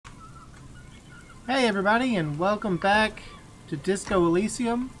Hey everybody, and welcome back to Disco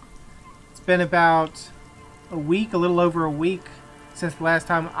Elysium. It's been about a week, a little over a week, since the last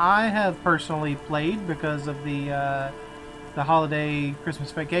time I have personally played because of the holiday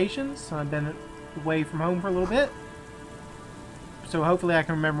Christmas vacations. I've been away from home for a little bit, so hopefully I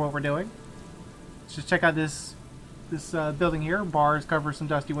can remember what we're doing. Let's just check out this building here. Bars cover some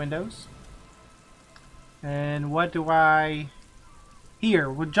dusty windows. And what do I...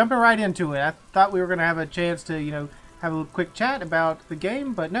 Here, we're jumping right into it. I thought we were going to have a chance to, have a little quick chat about the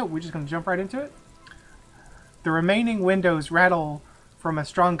game, but no, we're just going to jump right into it. The remaining windows rattle from a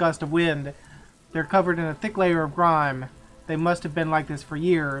strong gust of wind. They're covered in a thick layer of grime. They must have been like this for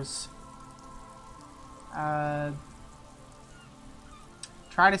years. Try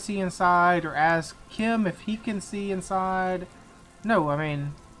to see inside, or ask Kim if he can see inside. No, I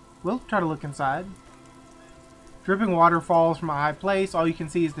mean, we'll try to look inside. Dripping water falls from a high place. All you can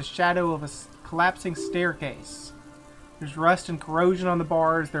see is the shadow of a collapsing staircase. There's rust and corrosion on the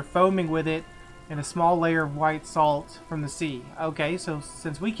bars. They're foaming with it, and a small layer of white salt from the sea. Okay, so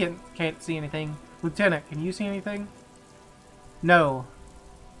since we can't see anything, Lieutenant, can you see anything? No.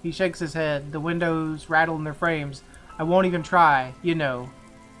 He shakes his head. The windows rattle in their frames. I won't even try, you know.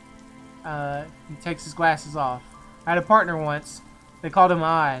 He takes his glasses off. I had a partner once. They called him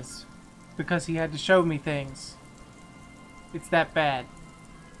Eyes, because he had to show me things. It's that bad.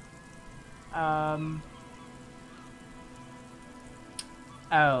 Oh.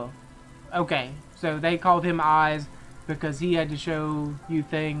 Okay. So they called him Eyes because he had to show you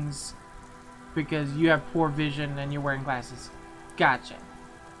things because you have poor vision and you're wearing glasses. Gotcha.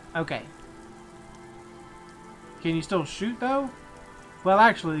 Okay. Can you still shoot, though? Well,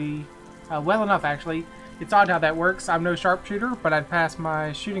 actually... well enough, actually. It's odd how that works. I'm no sharpshooter, but I'd pass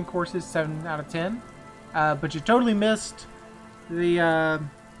my shooting courses 7 out of 10. But you totally missed the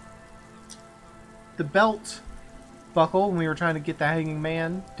belt buckle when we were trying to get the hanging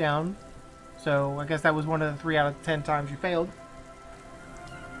man down. So I guess that was one of the 3 out of 10 times you failed.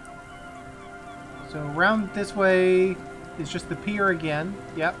 So around this way is just the pier again.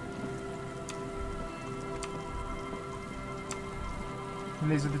 Yep.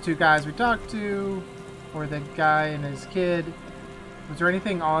 And these are the 2 guys we talked to, or the guy and his kid. Was there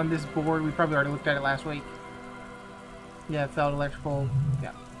anything on this board? We probably already looked at it last week. Yeah, felt electrical.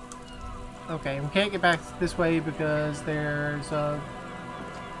 Yeah. Okay, we can't get back this way because there's a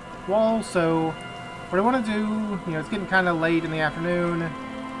wall, so what I want to do, it's getting kind of late in the afternoon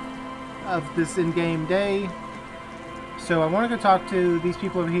of this in-game day, so I want to go talk to these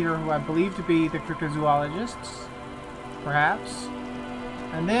people over here who I believe to be the cryptozoologists, perhaps,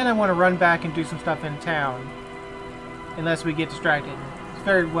 and then I want to run back and do some stuff in town, unless we get distracted. It's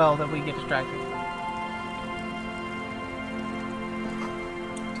very well that we get distracted.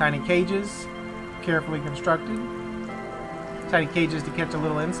 Tiny cages, carefully constructed. Tiny cages to catch a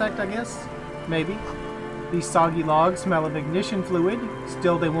little insect, I guess. Maybe. These soggy logs smell of ignition fluid.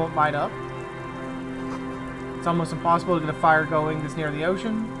 Still, they won't light up. It's almost impossible to get a fire going this near the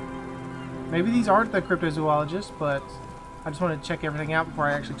ocean. Maybe these aren't the cryptozoologists, but I just want to check everything out before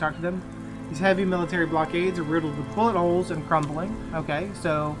I actually talk to them. These heavy military blockades are riddled with bullet holes and crumbling. Okay,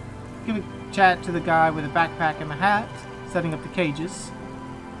 so give a chat to the guy with the backpack and the hat, setting up the cages.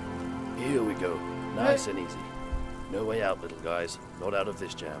 Here we go. Nice and easy. No way out, little guys. Not out of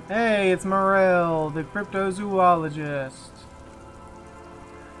this jam. Hey, it's Morel, the cryptozoologist.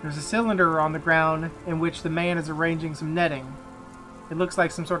 There's a cylinder on the ground in which the man is arranging some netting. It looks like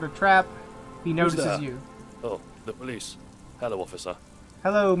some sort of trap. He notices you. Oh, the police. Hello, officer.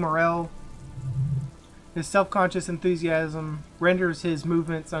 Hello, Morel. His self-conscious enthusiasm renders his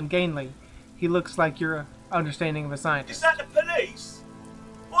movements ungainly. He looks like your understanding of a scientist. Is that the police?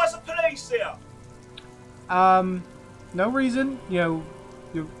 Why's the police here? No reason. Your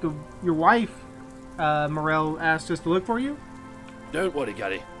wife, Morel, asked us to look for you. Don't worry,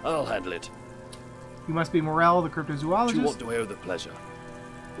 Gary. I'll handle it. You must be Morel, the cryptozoologist. Do you want to hear the pleasure?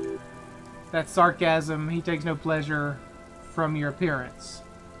 That's sarcasm. He takes no pleasure from your appearance.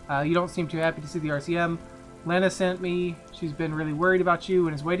 You don't seem too happy to see the RCM. Lena sent me. She's been really worried about you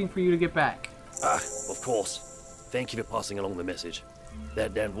and is waiting for you to get back. Ah, of course. Thank you for passing along the message.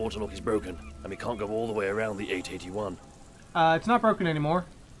 That damned waterlock is broken, and we can't go all the way around the 881. It's not broken anymore.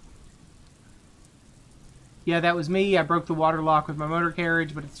 Yeah, that was me. I broke the water lock with my motor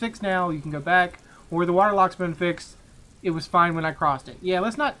carriage, but it's fixed now. You can go back. Or the water lock's been fixed. It was fine when I crossed it. Yeah,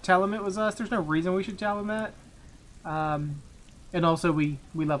 let's not tell him it was us. There's no reason we should tell him that. And also, we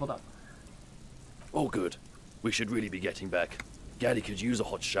leveled up. Oh, good. We should really be getting back. Gaddy could use a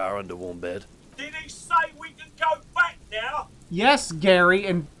hot shower and a warm bed. Did he say we can go back now? Yes, Gary,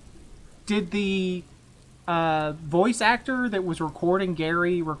 and Did the voice actor that was recording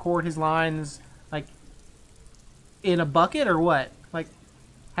Gary record his lines like in a bucket or what? Like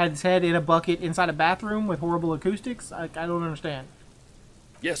had his head in a bucket inside a bathroom with horrible acoustics? I don't understand.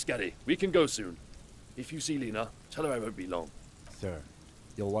 Yes, Gary, we can go soon. If you see Lena, tell her I won't be long. Sir,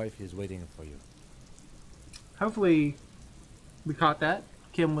 your wife is waiting for you. Hopefully we caught that.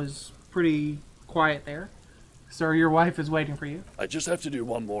 Kim was pretty quiet there. Sir, your wife is waiting for you. I just have to do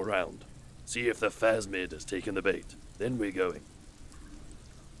one more round. See if the phasmid has taken the bait. Then we're going.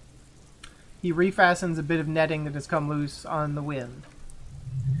 He refastens a bit of netting that has come loose on the wind.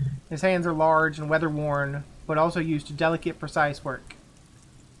 His hands are large and weather-worn, but also used to delicate, precise work.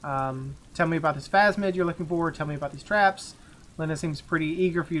 Tell me about this phasmid you're looking for. Tell me about these traps. Lena seems pretty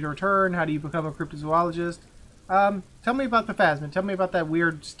eager for you to return. How do you become a cryptozoologist? Tell me about the phasmid. Tell me about that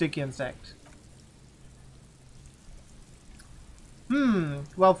weird stick insect.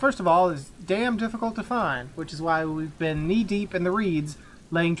 Well, first of all, it's damn difficult to find, which is why we've been knee-deep in the reeds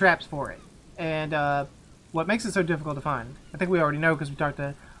laying traps for it. And what makes it so difficult to find? I think we already know because we talked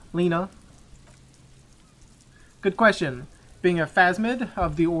to Lena. Good question. Being a phasmid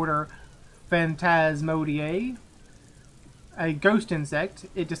of the order Phantasmodiae, a ghost insect,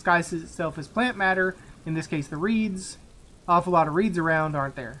 it disguises itself as plant matter, in this case the reeds. Awful lot of reeds around,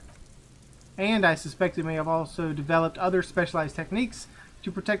 aren't there? And I suspect it may have also developed other specialized techniques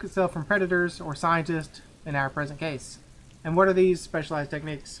to protect itself from predators or scientists in our present case. And what are these specialized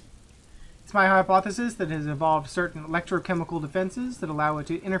techniques? It's my hypothesis that it has evolved certain electrochemical defenses that allow it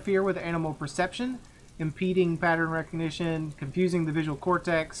to interfere with animal perception, impeding pattern recognition, confusing the visual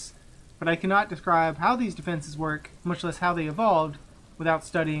cortex, but I cannot describe how these defenses work, much less how they evolved, without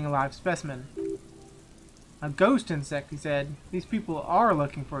studying a live specimen. A ghost insect, he said. These people are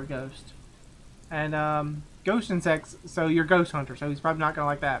looking for a ghost. And, ghost insects, so you're a ghost hunter, so he's probably not going to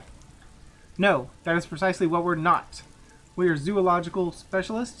like that. No, that is precisely what we're not. We are zoological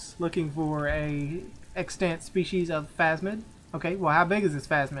specialists looking for a extant species of phasmid. Okay, well, how big is this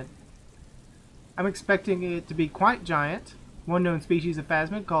phasmid? I'm expecting it to be quite giant. One known species of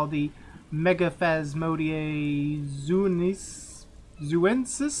phasmid, called the Megaphasmodiae zuensis,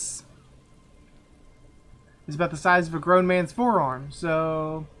 is about the size of a grown man's forearm,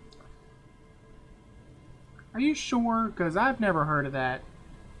 so... Are you sure? Because I've never heard of that.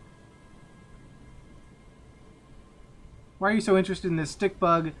 Why are you so interested in this stick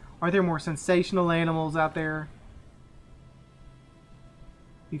bug? Are there more sensational animals out there?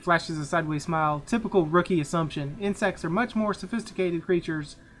 He flashes a sideways smile. Typical rookie assumption. Insects are much more sophisticated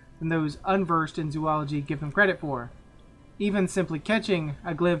creatures than those unversed in zoology give them credit for. Even simply catching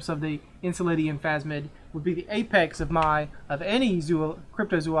a glimpse of the Elysium phasmid would be the apex of any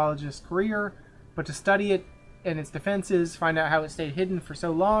cryptozoologist's career, but to study it and its defenses, find out how it stayed hidden for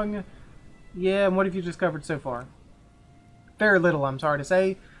so long, yeah, and what have you discovered so far? Very little, I'm sorry to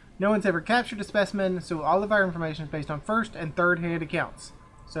say. No one's ever captured a specimen, so all of our information is based on first and third-hand accounts.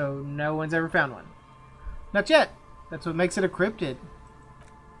 So no one's ever found one. Not yet. That's what makes it a cryptid.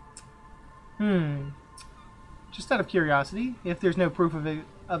 Just out of curiosity, if there's no proof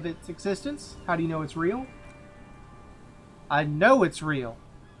of its existence, how do you know it's real? I know it's real,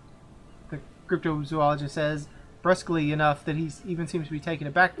 the cryptozoologist says, brusquely enough that he even seems to be taken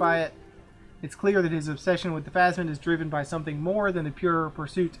aback by it. It's clear that his obsession with the phasmid is driven by something more than the pure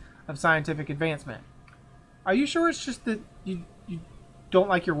pursuit of scientific advancement. Are you sure it's just that you don't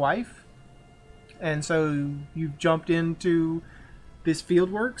like your wife? And so you've jumped into this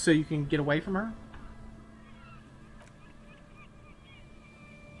field work so you can get away from her?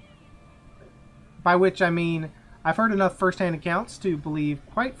 By which I mean, I've heard enough first-hand accounts to believe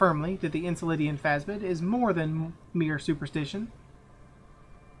quite firmly that the Elysium phasmid is more than mere superstition.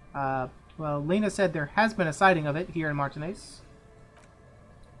 Well, Lena said there has been a sighting of it here in Martinez.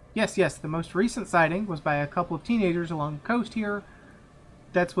 Yes, the most recent sighting was by a couple of teenagers along the coast here.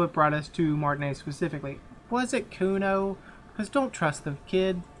 That's what brought us to Martinez specifically. Was it Kuno? Because don't trust the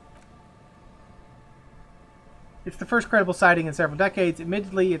kid. It's the first credible sighting in several decades.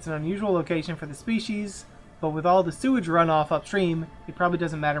 Admittedly, it's an unusual location for the species, but with all the sewage runoff upstream, it probably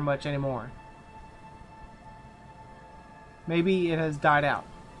doesn't matter much anymore. Maybe it has died out.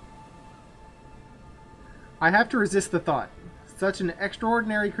 I have to resist the thought. Such an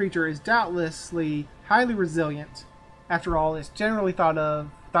extraordinary creature is doubtlessly highly resilient. After all, it's generally thought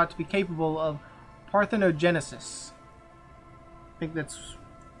to be capable of parthenogenesis. I think that's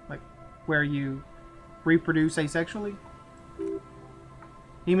like where you reproduce asexually.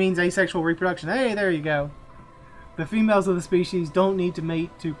 He means asexual reproduction. Hey, there you go. The females of the species don't need to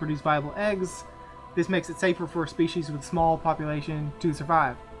mate to produce viable eggs. This makes it safer for a species with small population to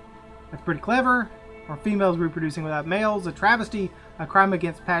survive. That's pretty clever. Or females reproducing without males, a travesty, a crime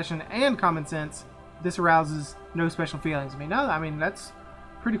against passion and common sense. This arouses no special feelings. I mean, that's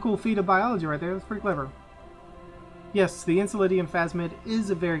a pretty cool feat of biology right there. That's pretty clever. Yes, the Enceladium phasmid is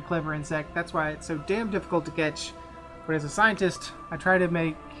a very clever insect. That's why it's so damn difficult to catch. But as a scientist, I try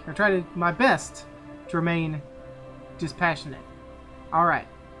my best to remain dispassionate. Alright.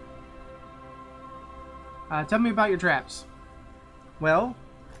 Tell me about your traps. Well,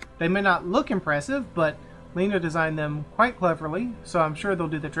 they may not look impressive, but Lena designed them quite cleverly, so I'm sure they'll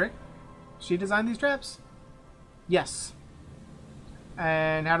do the trick. She designed these traps? Yes.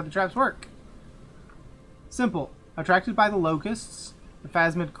 And how do the traps work? Simple. Attracted by the locusts, the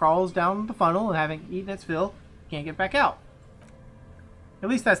phasmid crawls down the funnel and having eaten its fill, can't get back out. At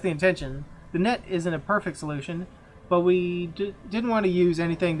least that's the intention. The net isn't a perfect solution, but we didn't want to use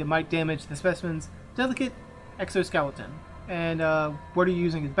anything that might damage the specimen's delicate exoskeleton. And what are you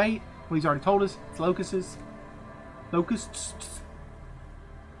using as bait? Well, he's already told us. It's locusts.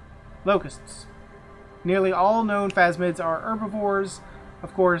 Locusts. Nearly all known phasmids are herbivores,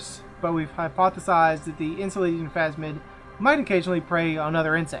 of course, but we've hypothesized that the Enceladium phasmid might occasionally prey on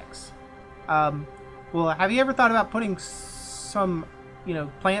other insects. Well, have you ever thought about putting some,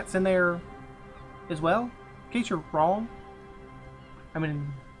 plants in there as well? In case you're wrong. I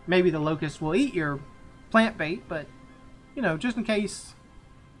mean, maybe the locust will eat your plant bait, but, just in case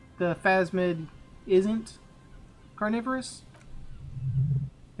the phasmid isn't carnivorous.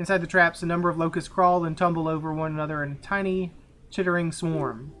 Inside the traps, a number of locusts crawl and tumble over one another in a tiny, chittering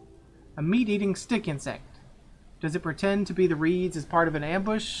swarm. A meat-eating stick insect. Does it pretend to be the reeds as part of an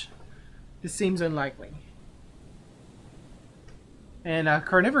ambush? This seems unlikely. And a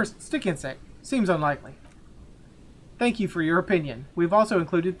carnivorous stick insect seems unlikely. Thank you for your opinion. We've also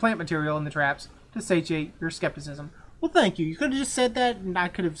included plant material in the traps to satiate your skepticism. Well, thank you. You could have just said that, and I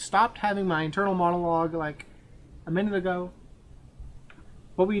could have stopped having my internal monologue like a minute ago.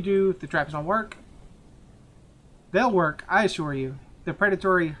 What will you do if the traps don't work? They'll work, I assure you. The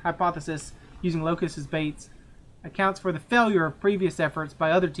predatory hypothesis using locusts as baits accounts for the failure of previous efforts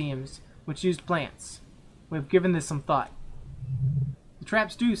by other teams which used plants. We have given this some thought. The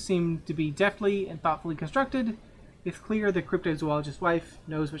traps do seem to be deftly and thoughtfully constructed. It's clear the cryptozoologist's wife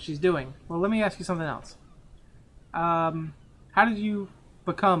knows what she's doing. Well, let me ask you something else. How did you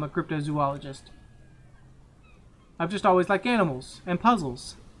become a cryptozoologist? I've just always liked animals and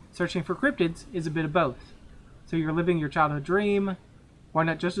puzzles. Searching for cryptids is a bit of both. So you're living your childhood dream. Why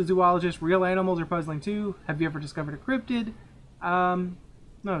not just a zoologist? Real animals are puzzling too. Have you ever discovered a cryptid?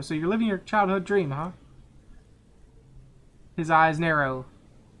 No, so you're living your childhood dream, huh? His eyes narrow.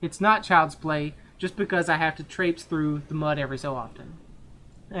 It's not child's play just because I have to traipse through the mud every so often.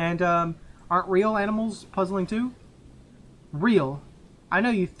 And, aren't real animals puzzling too? Real? I know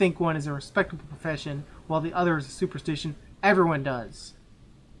you think one is a respectable profession while the other is a superstition. Everyone does.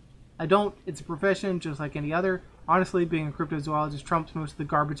 I don't. It's a profession just like any other. Honestly, being a cryptozoologist trumps most of the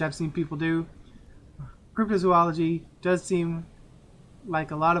garbage I've seen people do. Cryptozoology does seem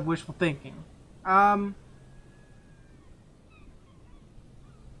like a lot of wishful thinking.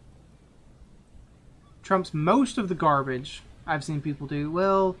 Trumps most of the garbage I've seen people do.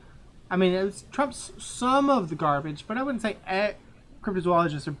 Well, I mean, it trumps some of the garbage, but I wouldn't say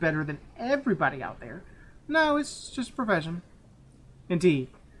cryptozoologists are better than everybody out there. No, it's just a profession. Indeed.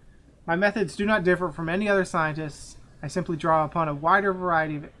 My methods do not differ from any other scientists. I simply draw upon a wider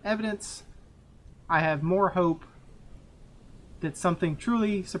variety of evidence. I have more hope that something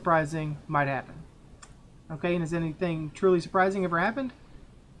truly surprising might happen. Okay, and has anything truly surprising ever happened?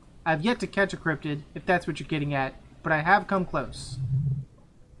 I've yet to catch a cryptid, if that's what you're getting at, but I have come close.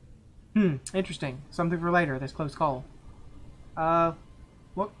 Interesting. Something for later, this close call.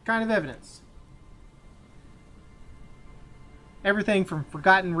 What kind of evidence? Everything from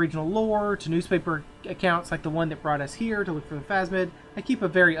forgotten regional lore to newspaper accounts like the one that brought us here to look for the phasmid. I keep a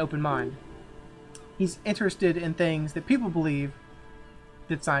very open mind. He's interested in things that people believe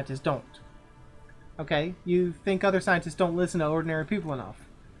that scientists don't. Okay, you think other scientists don't listen to ordinary people enough.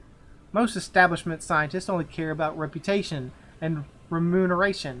 Most establishment scientists only care about reputation and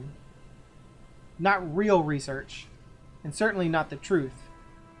remuneration. Not real research, and certainly not the truth.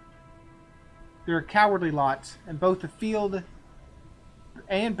 They're a cowardly lot, and both the field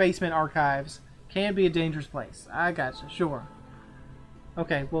and basement archives can be a dangerous place. I gotcha, sure.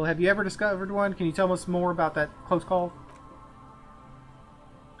 Okay, well, have you ever discovered one? Can you tell us more about that close call?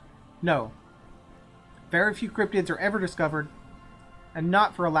 No. Very few cryptids are ever discovered, and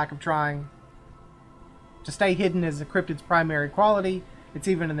not for a lack of trying. To stay hidden is a cryptid's primary quality. It's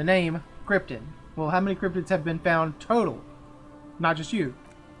even in the name, cryptid. Well, how many cryptids have been found total? Not just you.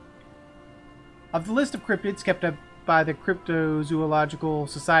 Of the list of cryptids kept up by the Cryptozoological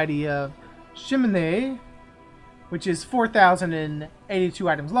Society of Chimene, which is 4,082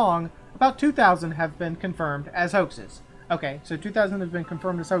 items long, about 2,000 have been confirmed as hoaxes. Okay, so 2,000 have been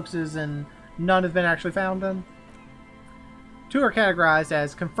confirmed as hoaxes and none have been actually found then? 2 are categorized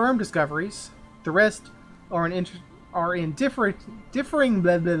as confirmed discoveries. The rest are in differing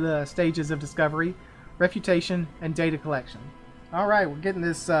blah, blah, blah, stages of discovery, refutation, and data collection. Alright, we're getting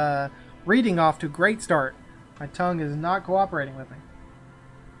this reading off to a great start. My tongue is not cooperating with me.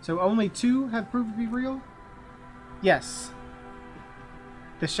 So only 2 have proved to be real? Yes.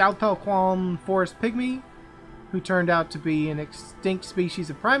 The Xiaotaoquan forest pygmy, who turned out to be an extinct species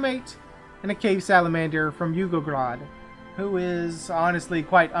of primate, and a cave salamander from Yugograd, who is honestly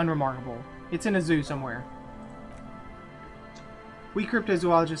quite unremarkable. It's in a zoo somewhere. We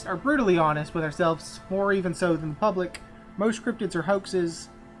cryptozoologists are brutally honest with ourselves, more even so than the public. Most cryptids are hoaxes,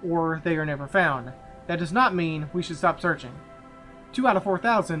 or they are never found. That does not mean we should stop searching. 2 out of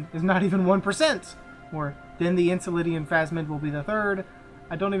 4,000 is not even 1%! Or, then the Enceladinian phasmid will be the 3rd.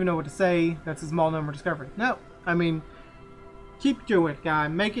 I don't even know what to say. That's a small number discovered. No, I mean, keep doing it, guy.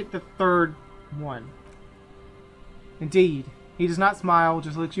 Make it the 3rd one. Indeed. He does not smile,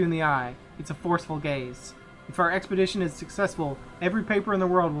 just looks you in the eye. It's a forceful gaze. If our expedition is successful, every paper in the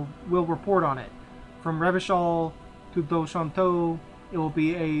world will report on it. From Revachol to Beauchanteau, it will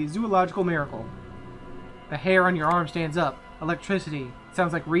be a zoological miracle. The hair on your arm stands up. Electricity.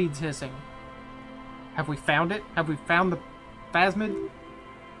 Sounds like reeds hissing. Have we found it? Have we found the phasmid?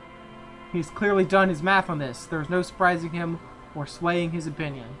 He's clearly done his math on this. There's no surprising him or swaying his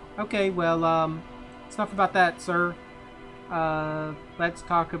opinion. Okay, well, it's enough about that, sir. Let's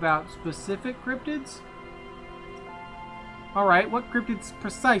talk about specific cryptids. Alright, what cryptids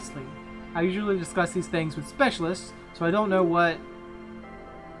precisely? I usually discuss these things with specialists, so I don't know what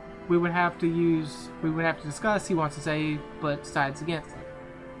we would have to discuss, he wants to say, but decides against it.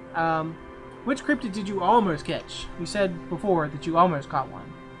 Which cryptid did you almost catch? You said before that you almost caught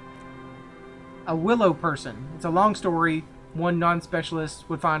one. A willow person. It's a long story, one non-specialist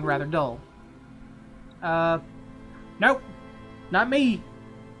would find rather dull. Nope. Not me.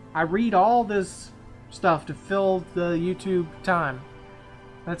 I read all this stuff to fill the YouTube time.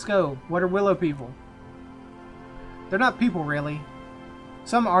 Let's go. What are willow people? They're not people, really.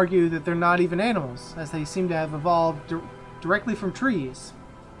 Some argue that they're not even animals, as they seem to have evolved directly from trees.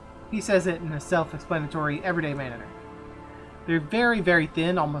 He says it in a self-explanatory, everyday manner. They're very, very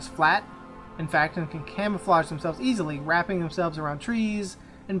thin, almost flat, in fact, and can camouflage themselves easily, wrapping themselves around trees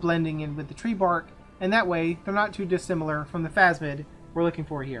and blending in with the tree bark, and that way, they're not too dissimilar from the phasmid we're looking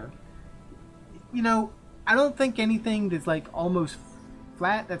for here. You know, I don't think anything that's like almost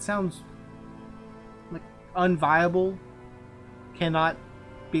flat, that sounds like unviable, cannot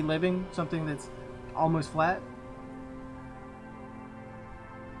be living, something that's almost flat.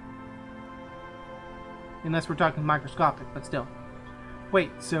 Unless we're talking microscopic, but still.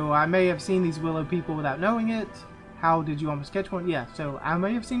 Wait, so I may have seen these willow people without knowing it. How did you almost catch one? Yeah, so I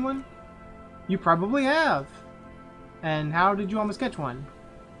may have seen one. You probably have. And how did you almost catch one?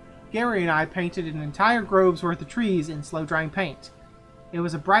 Gary and I painted an entire grove's worth of trees in slow-drying paint. It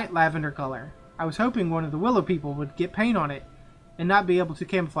was a bright lavender color. I was hoping one of the willow people would get paint on it and not be able to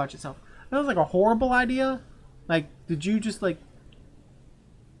camouflage itself. That was like a horrible idea. Like, did you just like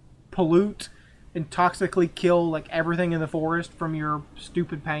pollute and toxically kill like everything in the forest from your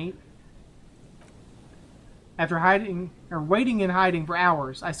stupid paint? After waiting and hiding for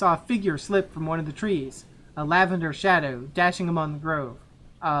hours, I saw a figure slip from one of the trees, a lavender shadow dashing among the grove.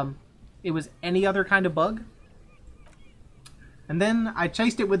 It was any other kind of bug? And then I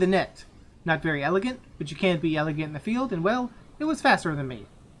chased it with a net. Not very elegant, but you can't be elegant in the field, and well, it was faster than me.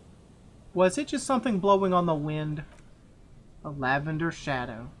 Was it just something blowing on the wind? A lavender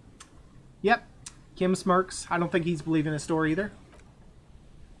shadow. Yep, Kim smirks. I don't think he's believing this story either.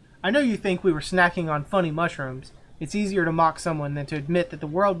 I know you think we were snacking on funny mushrooms. It's easier to mock someone than to admit that the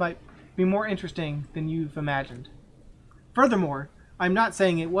world might be more interesting than you've imagined. Furthermore, I'm not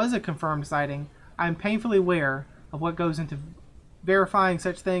saying it was a confirmed sighting. I'm painfully aware of what goes into verifying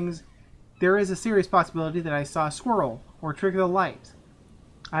such things. There is a serious possibility that I saw a squirrel or a trick of the light.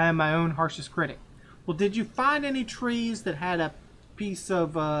 I am my own harshest critic. Well, did you find any trees that had a piece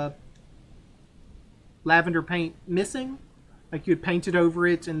of lavender paint missing? Like you had painted over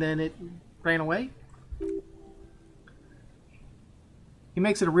it and then it ran away? He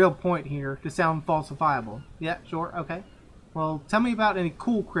makes it a real point here to sound falsifiable. Yeah, sure, okay. Well, tell me about any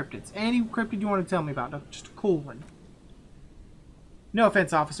cool cryptids. Any cryptid you want to tell me about. Just a cool one. No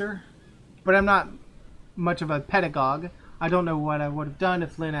offense, officer, but I'm not much of a pedagogue. I don't know what I would have done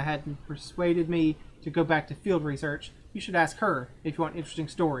if Lena hadn't persuaded me to go back to field research. You should ask her if you want interesting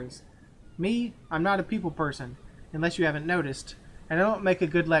stories. Me, I'm not a people person, unless you haven't noticed, and I don't make a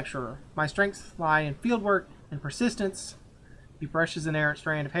good lecturer. My strengths lie in fieldwork and persistence. He brushes an errant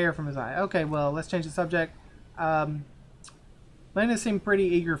strand of hair from his eye. Okay, well, let's change the subject. Lena seemed pretty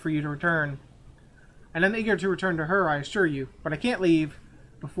eager for you to return. And I'm eager to return to her, I assure you, but I can't leave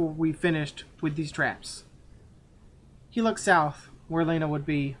before we've finished with these traps. He looks south, where Lena would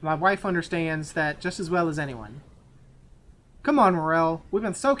be. My wife understands that just as well as anyone. Come on, Morel. We've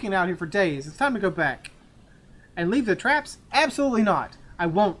been soaking out here for days. It's time to go back. And leave the traps? Absolutely not. I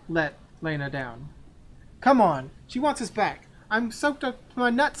won't let Lena down. Come on. She wants us back. I'm soaked up to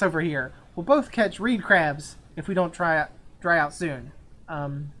my nuts over here. We'll both catch reed crabs if we don't dry out soon. I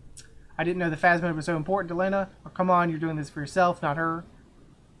didn't know the phasmid was so important to Lena. Oh, come on, you're doing this for yourself, not her.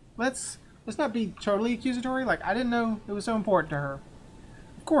 Let's not be totally accusatory. Like, I didn't know it was so important to her.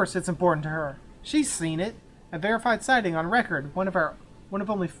 Of course it's important to her. She's seen it. A verified sighting on record. One of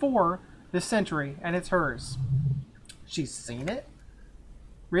only 4 this century, and it's hers. She's seen it?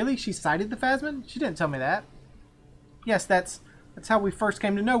 Really? She sighted the phasmid? She didn't tell me that. Yes, that's how we first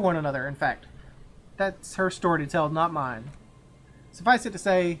came to know one another, in fact. That's her story to tell, not mine. Suffice it to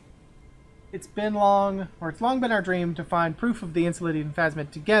say, it's long been our dream to find proof of the insulating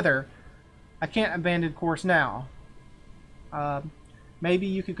phasmid together. I can't abandon course now. Maybe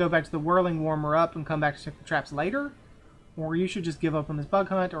you could go back to the whirling, warm her up, and come back to check the traps later? Or you should just give up on this bug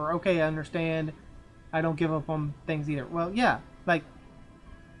hunt, or okay, I understand. I don't give up on things either. Well, yeah, like,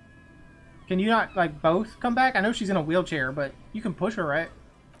 can you not, like, both come back? I know she's in a wheelchair, but you can push her, right?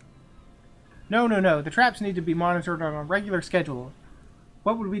 No. The traps need to be monitored on a regular schedule.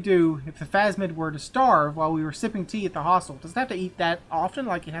 What would we do if the phasmid were to starve while we were sipping tea at the hostel? Does it have to eat that often?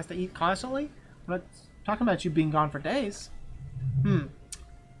 Like, it has to eat constantly? I'm not talking about you being gone for days.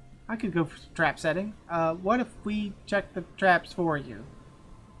 I could go for trap setting. What if we check the traps for you?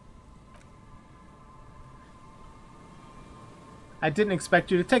 I didn't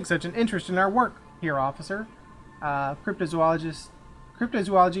expect you to take such an interest in our work here, officer.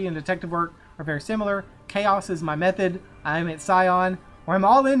 Cryptozoology and detective work are very similar. Chaos is my method. I'm at Scion, or I'm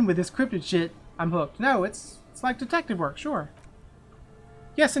all in with this cryptid shit. I'm hooked. No, it's like detective work, sure.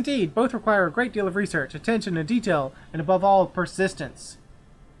 Yes, indeed. Both require a great deal of research, attention to detail, and above all, persistence.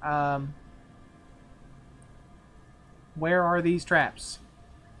 Where are these traps?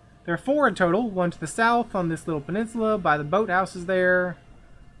 There are 4 in total. One to the south on this little peninsula by the boathouses there.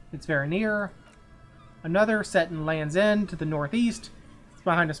 It's very near. Another set in Land's End to the northeast. It's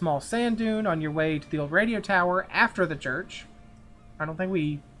behind a small sand dune on your way to the old radio tower after the church. I don't think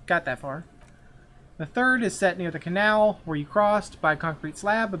we got that far. The third is set near the canal where you crossed by a concrete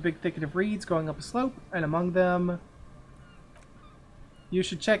slab, a big thicket of reeds going up a slope, and among them... You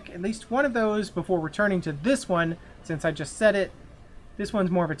should check at least one of those before returning to this one, since I just said it. This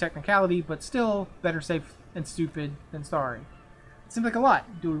one's more of a technicality, but still better safe and stupid than sorry. It seems like a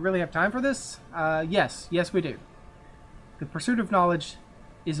lot. Do we really have time for this? Yes we do. The pursuit of knowledge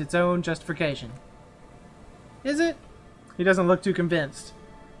is its own justification. Is it? He doesn't look too convinced.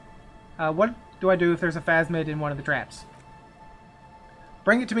 What do I do if there's a phasmid in one of the traps?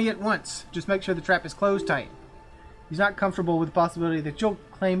 Bring it to me at once. Just make sure the trap is closed tight. He's not comfortable with the possibility that you'll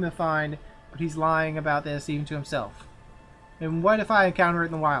claim the find, but he's lying about this even to himself. And what if I encounter it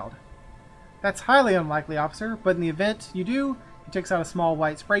in the wild? That's highly unlikely, officer, but in the event you do, he takes out a small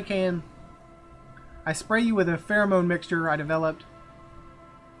white spray can. I spray you with a pheromone mixture I developed.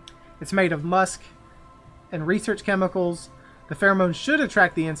 It's made of musk and research chemicals. The pheromone should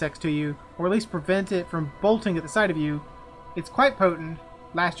attract the insects to you, or at least prevent it from bolting at the sight of you. It's quite potent,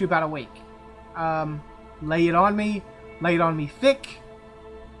 lasts you about a week. Lay it on me thick.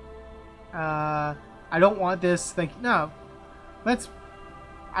 I don't want this thing. No. I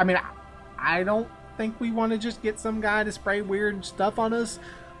don't think we want to just get some guy to spray weird stuff on us,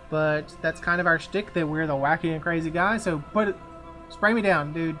 but that's kind of our shtick, that we're the wacky and crazy guy, so spray me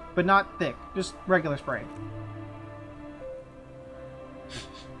down, dude, but not thick, just regular spray.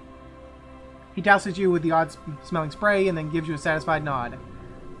 He douses you with the odd smelling spray and then gives you a satisfied nod.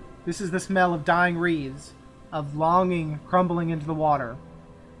 This is the smell of dying reeds, of longing crumbling into the water.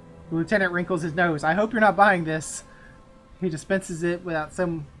 The lieutenant wrinkles his nose. I hope you're not buying this. He dispenses it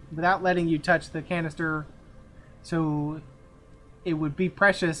without letting you touch the canister, so it would be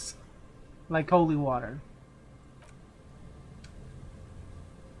precious like holy water.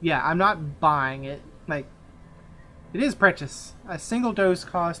 Yeah, I'm not buying it. Like, it is precious. A single dose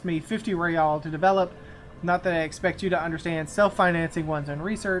cost me 50 real to develop. Not that I expect you to understand self-financing one's own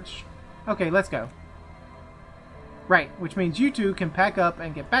research. Okay, let's go. Right, which means you two can pack up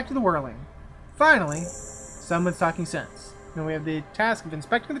and get back to the whirling. Finally, someone's talking sense. Now we have the task of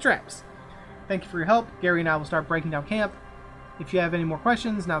inspecting the traps. Thank you for your help. Gary and I will start breaking down camp. If you have any more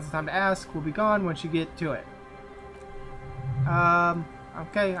questions, now's the time to ask. We'll be gone once you get to it.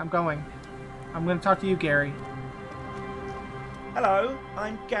 Okay, I'm going. I'm going to talk to you, Gary. Hello,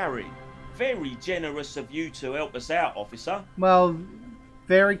 I'm Gary. Very generous of you to help us out, officer. Well,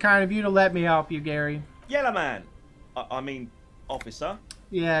 very kind of you to let me help you, Gary. Yellow man. I mean, officer.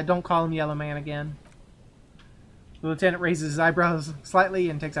 Yeah, don't call him Yellow Man again. The lieutenant raises his eyebrows slightly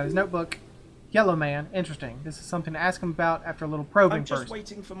and takes out his notebook. Yellow Man, interesting. This is something to ask him about after a little probing I'm just first.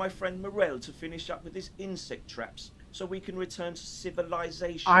 waiting for my friend Morel to finish up with his insect traps so we can return to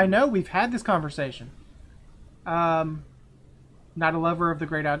civilization. I know, we've had this conversation. Not a lover of the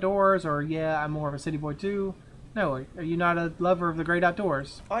great outdoors, or yeah, I'm more of a city boy too. No, are you not a lover of the great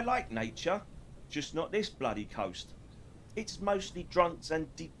outdoors? I like nature, just not this bloody coast. It's mostly drunks and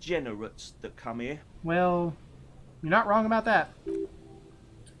degenerates that come here. Well, you're not wrong about that.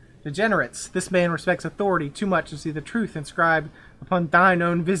 Degenerates. This man respects authority too much to see the truth inscribed upon thine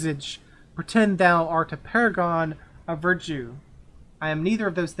own visage. Pretend thou art a paragon of virtue. I am neither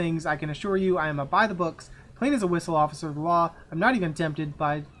of those things, I can assure you. I am a by-the-books, clean as a whistle officer of the law. I'm not even tempted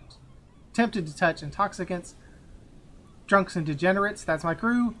to touch intoxicants. Drunks and degenerates, that's my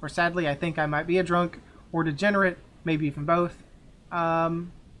crew. Or sadly, I think I might be a drunk or degenerate, maybe even both.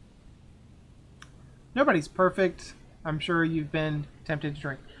 Nobody's perfect. I'm sure you've been tempted to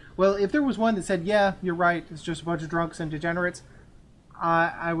drink. Well, if there was one that said, yeah, you're right, it's just a bunch of drunks and degenerates,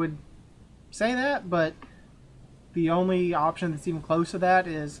 I would say that, but the only option that's even close to that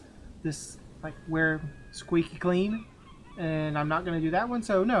is this, like, we're squeaky clean, and I'm not going to do that one,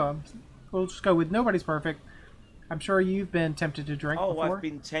 so no, we'll just go with nobody's perfect. I'm sure you've been tempted to drink before. I've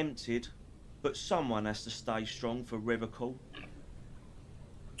been tempted, but someone has to stay strong for Revocol.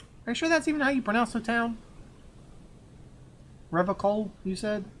 Are you sure that's even how you pronounce the town? Revocol, you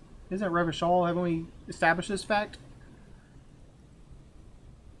said? Isn't it Revachol? Haven't we established this fact?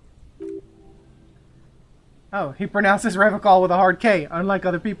 Oh, he pronounces Revocol with a hard K, unlike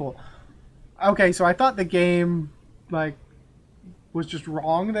other people. Okay, so I thought the game, like, was just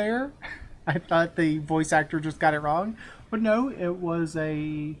wrong there. I thought the voice actor just got it wrong. But no, it was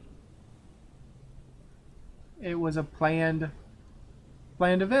a planned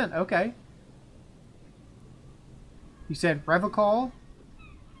event. Okay. You said Revocol?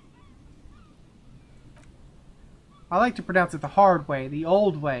 I like to pronounce it the hard way, the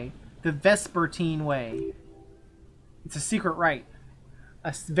old way, the Vespertine way. It's a secret rite.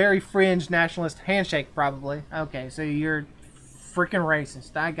 A very fringe nationalist handshake, probably. Okay, so you're freaking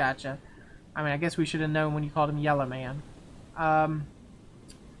racist. I gotcha. I mean, I guess we should have known when you called him Yellow Man. Do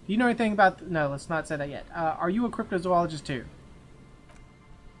you know anything about... No, let's not say that yet. Are you a cryptozoologist too?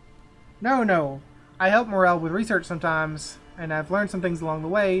 No. I help Morel with research sometimes, and I've learned some things along the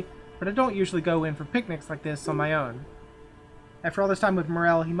way, but I don't usually go in for picnics like this on my own. After all this time with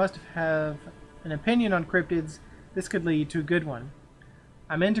Morel, he must have an opinion on cryptids. This could lead to a good one.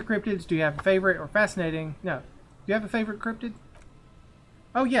 I'm into cryptids. Do you have a favorite or fascinating? No. Do you have a favorite cryptid?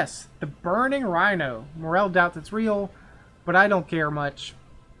 Oh yes, the burning rhino. Morel doubts it's real, but I don't care much,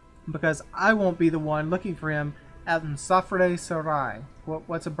 because I won't be the one looking for him out in Safrede Sarai.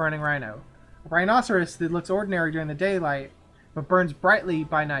 What's a burning rhino? A rhinoceros that looks ordinary during the daylight, but burns brightly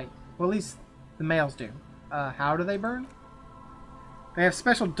by night. Well, at least the males do. How do they burn? They have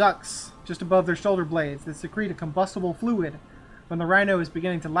special ducts just above their shoulder blades that secrete a combustible fluid. When the rhino is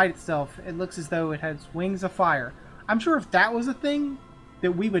beginning to light itself, it looks as though it has wings of fire. I'm sure if that was a thing,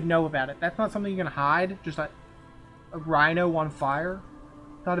 that we would know about it. That's not something you can hide, just like a rhino on fire.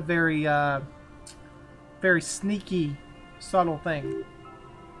 Not a very, very sneaky, subtle thing.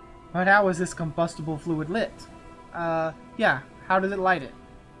 But how is this combustible fluid lit? Yeah, how does it light it?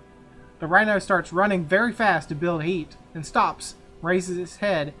 The rhino starts running very fast to build heat, and stops, raises its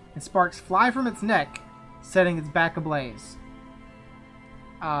head, and sparks fly from its neck, setting its back ablaze.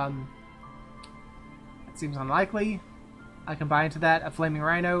 That seems unlikely. I can buy into that, a flaming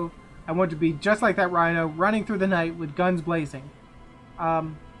rhino. I want to be just like that rhino, running through the night with guns blazing. That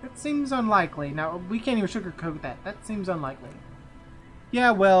seems unlikely. Now, we can't even sugarcoat that. That seems unlikely. Yeah,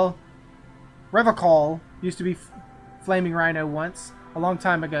 well, Revocol used to be flaming rhino once, a long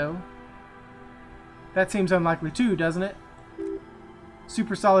time ago. That seems unlikely too, doesn't it?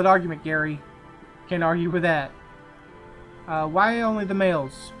 Super solid argument, Gary. Can't argue with that. Why only the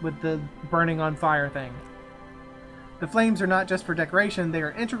males with the burning on fire thing? The flames are not just for decoration, they are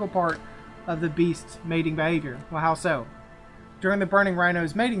an integral part of the beast's mating behavior. Well, how so? During the burning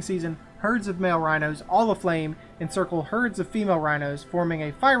rhino's mating season, Herds of male rhinos, all aflame, encircle herds of female rhinos, forming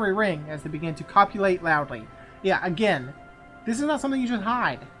a fiery ring as they begin to copulate loudly. Yeah, again, this is not something you should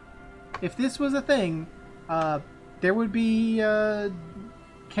hide. If this was a thing, there would be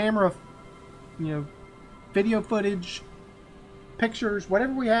camera, video footage, pictures,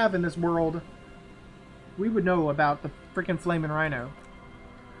 whatever we have in this world, we would know about the freaking flaming rhino.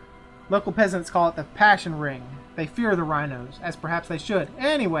 Local peasants call it the passion ring. They fear the rhinos, as perhaps they should.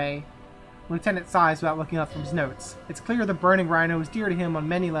 Anyway, Lieutenant sighs without looking up from his notes. It's clear the burning rhino is dear to him on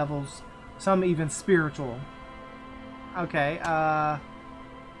many levels, some even spiritual. Okay,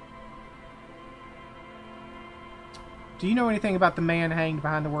 do you know anything about the man hanged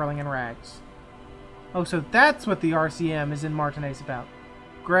behind the whirling in rags? Oh, so that's what the RCM is in Martinez about.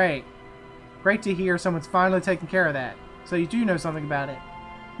 Great. Great to hear someone's finally taking care of that. So you do know something about it.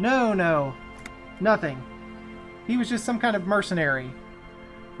 No. Nothing. He was just some kind of mercenary.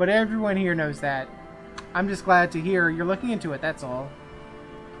 But everyone here knows that. I'm just glad to hear you're looking into it, that's all.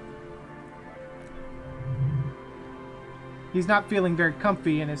 He's not feeling very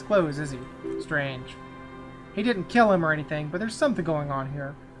comfy in his clothes, is he? Strange. He didn't kill him or anything, but there's something going on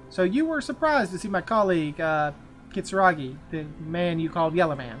here. So you were surprised to see my colleague, Kitsuragi, the man you called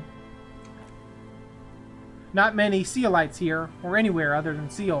Yellow Man. Not many Sealites here, or anywhere other than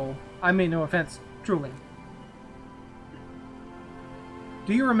Seoul. I mean no offense, truly.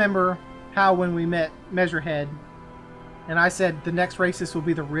 Do you remember how when we met Measurehead, and I said the next racist will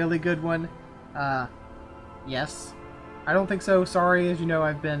be the really good one? Yes. I don't think so. Sorry, as you know,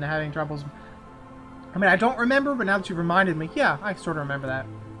 I've been having troubles. I mean, I don't remember, but now that you've reminded me, yeah, I sort of remember that.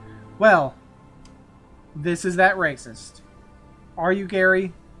 Well, this is that racist. Are you,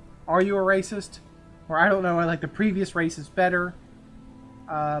 Gary? Are you a racist? Or I don't know, I like the previous racist better.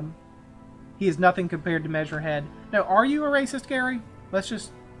 He is nothing compared to Measurehead. No, are you a racist, Gary? Let's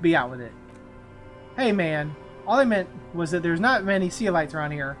just be out with it. Hey, man, all I meant was that there's not many Sealites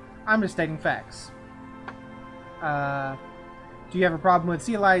around here. I'm just stating facts. Do you have a problem with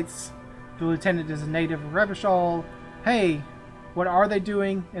Sealites? The lieutenant is a native of Revachol. Hey, what are they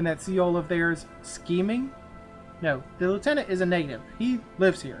doing in that Seoul of theirs? Scheming? No, the lieutenant is a native. He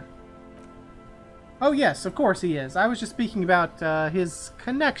lives here. Oh yes, of course he is. I was just speaking about his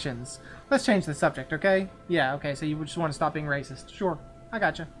connections. Let's change the subject, okay? Yeah, okay, so you just want to stop being racist. Sure, I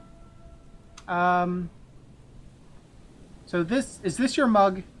gotcha. So is this your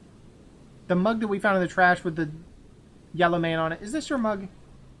mug? The mug that we found in the trash with the yellow man on it. Is this your mug?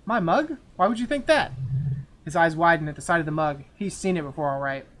 My mug? Why would you think that? His eyes widen at the sight of the mug. He's seen it before, all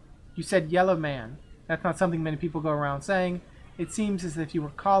right. You said yellow man. That's not something many people go around saying. It seems as if you were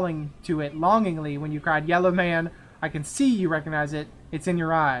calling to it longingly when you cried, "Yellow man." I can see you recognize it. It's in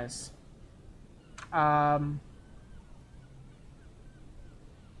your eyes. No,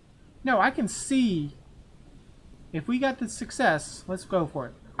 I can see. If we got the success, let's go for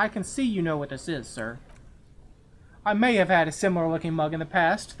it. I can see you know what this is, sir. I may have had a similar looking mug in the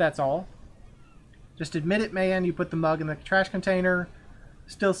past, that's all. Just admit it, man. You put the mug in the trash container.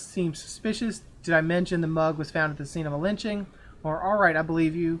 Still seems suspicious. Did I mention the mug was found at the scene of a lynching? Or, alright, I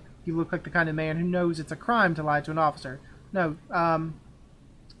believe you. You look like the kind of man who knows it's a crime to lie to an officer. No,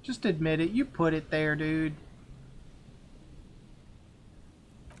 just admit it. You put it there, dude.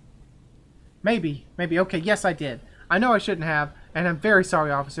 Maybe. Okay, yes, I did. I know I shouldn't have, and I'm very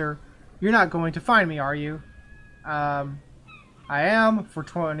sorry, officer. You're not going to find me, are you? I am for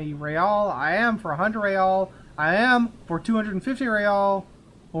 20 real. I am for 100 real. I am for 250 real.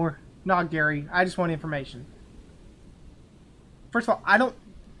 Or, not Gary. I just want information. First of all,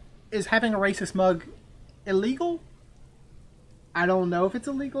 is having a racist mug illegal? I don't know if it's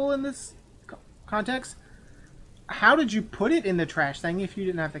illegal in this context. How did you put it in the trash thing if you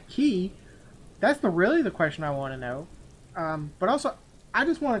didn't have the key? That's really the question I want to know. But also, I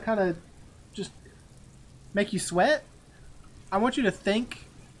just want to kind of just make you sweat. I want you to think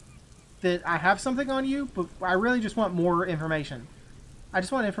that I have something on you, but I really just want more information. I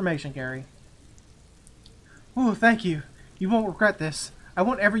just want information, Gary. Oh, thank you. You won't regret this. I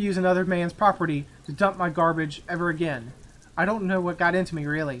won't ever use another man's property to dump my garbage ever again. I don't know what got into me,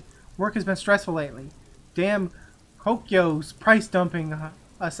 really. Work has been stressful lately. Damn Kokyo's price dumping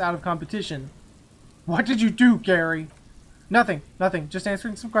us out of competition. What did you do, Gary? Nothing. Just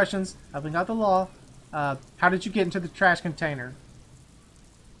answering some questions, helping out the law. How did you get into the trash container?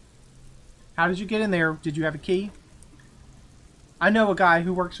 How did you get in there? Did you have a key? I know a guy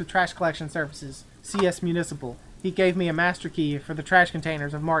who works with trash collection services, CS Municipal. He gave me a master key for the trash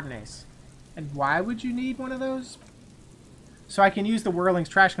containers of Martinez. And why would you need one of those? So I can use the Whirling's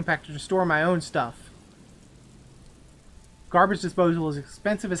trash compactor to store my own stuff. Garbage disposal is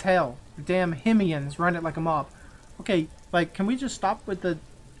expensive as hell. The damn Hemians run it like a mob. Okay, like, can we just stop with the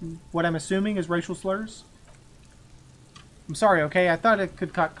what I'm assuming is racial slurs? I'm sorry, okay? I thought it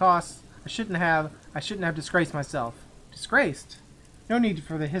could cut costs. I shouldn't have disgraced myself. Disgraced? No need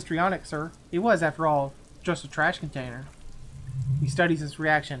for the histrionic, sir. It was, after all, just a trash container. He studies his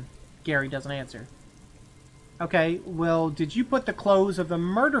reaction. Gary doesn't answer. Okay, well, did you put the clothes of the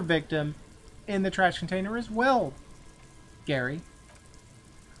murder victim in the trash container as well, Gary?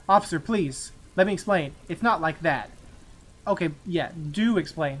 Officer, please, let me explain. It's not like that. Okay, yeah, do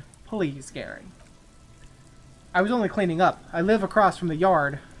explain. Please, Gary. I was only cleaning up. I live across from the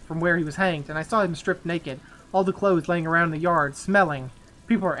yard from where he was hanged, and I saw him stripped naked. All the clothes laying around in the yard, smelling.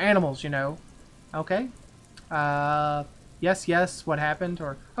 People are animals, you know. Okay. Yes, what happened?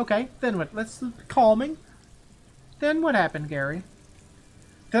 Or, okay, then what? Let's calming. Then what happened, Gary?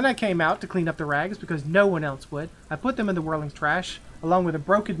 Then I came out to clean up the rags because no one else would. I put them in the whirling trash, along with a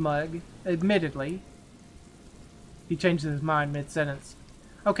broken mug, admittedly. He changes his mind mid-sentence.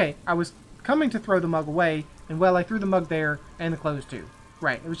 Okay, I was coming to throw the mug away, and well, I threw the mug there, and the clothes too.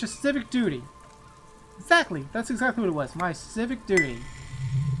 Right, it was just civic duty. Exactly, that's exactly what it was, my civic duty.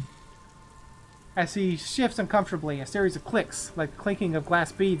 As he shifts uncomfortably, a series of clicks, like the clinking of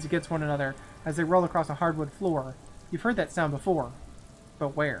glass beads against one another, as they roll across a hardwood floor. You've heard that sound before.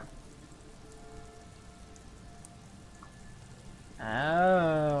 But where?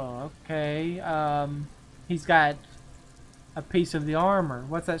 Oh, okay. He's got a piece of the armor.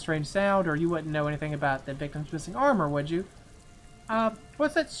 What's that strange sound? Or you wouldn't know anything about the victim's missing armor, would you?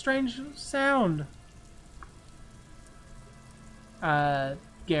 What's that strange sound?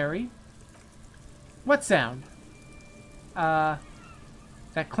 Gary? What sound? That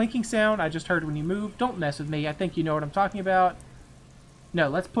clinking sound I just heard when you moved. Don't mess with me. I think you know what I'm talking about. No,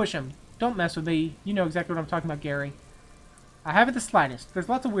 let's push him. Don't mess with me. You know exactly what I'm talking about, Gary. I haven't the slightest. There's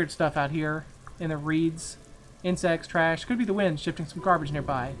lots of weird stuff out here. In the reeds. Insects, trash. Could be the wind shifting some garbage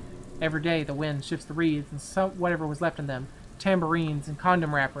nearby. Every day the wind shifts the reeds and whatever was left in them. Tambourines and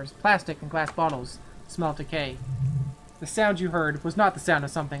condom wrappers. Plastic and glass bottles. Smell of decay. The sound you heard was not the sound of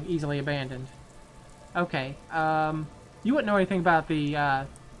something easily abandoned. Okay, you wouldn't know anything about the,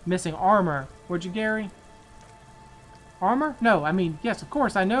 missing armor, would you, Gary? Armor? No, I mean, yes, of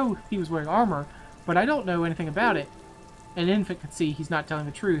course, I know he was wearing armor, but I don't know anything about it. An infant could see he's not telling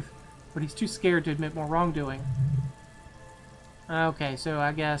the truth, but he's too scared to admit more wrongdoing. Okay, so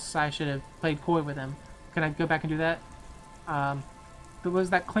I guess I should have played coy with him. Can I go back and do that? There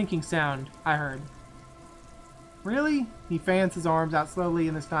was that clinking sound I heard. Really? He fans his arms out slowly,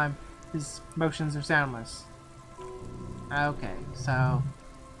 and this time his motions are soundless. Okay, so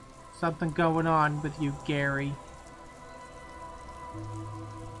something going on with you, Gary.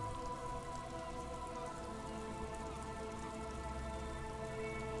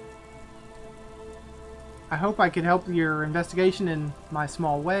 I hope I can help your investigation in my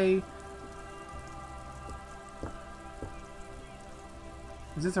small way.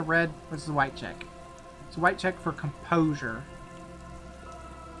 Is this a red or is this a white check? It's a white check for composure.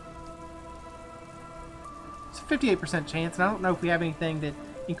 It's a 58% chance, and I don't know if we have anything that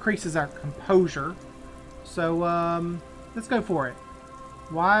increases our composure. So, let's go for it.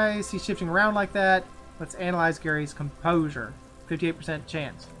 Why is he shifting around like that? Let's analyze Gary's composure. 58%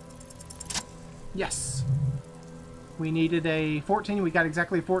 chance. Yes! We needed a 14. We got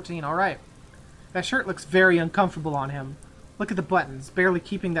exactly a 14. Alright. That shirt looks very uncomfortable on him. Look at the buttons, barely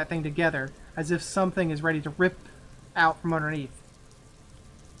keeping that thing together, as if something is ready to rip out from underneath.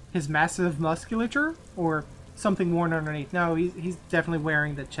 His massive musculature? Or something worn underneath? No, he's definitely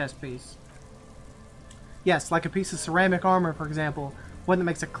wearing the chest piece. Yes, like a piece of ceramic armor, for example. One that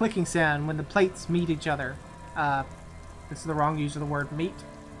makes a clicking sound when the plates meet each other. This is the wrong use of the word meet.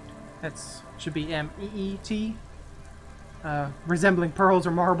 That should be M-E-E-T. Resembling pearls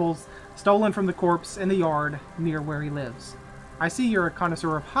or marbles stolen from the corpse in the yard near where he lives. I see you're a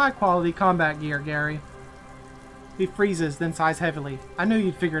connoisseur of high-quality combat gear, Gary. He freezes, then sighs heavily. I knew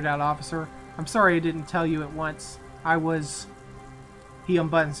you'd figure it out, officer. I'm sorry I didn't tell you at once. He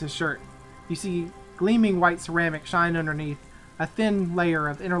unbuttons his shirt. You see gleaming white ceramic shine underneath. A thin layer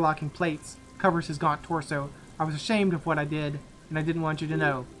of interlocking plates covers his gaunt torso. I was ashamed of what I did, and I didn't want you to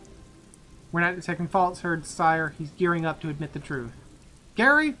know. We're not detecting faults, heard sire. He's gearing up to admit the truth.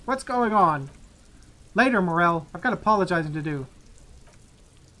 Gary, what's going on? Later, Morel. I've got apologizing to do.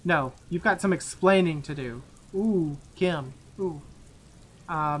 No, you've got some explaining to do. Ooh, Kim. Ooh.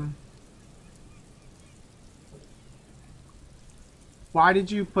 Why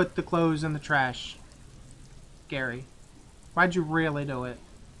did you put the clothes in the trash, Gary? Why'd you really do it?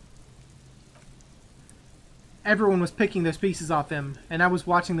 Everyone was picking those pieces off him, and I was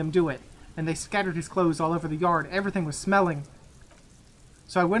watching them do it. and they scattered his clothes all over the yard. Everything was smelling.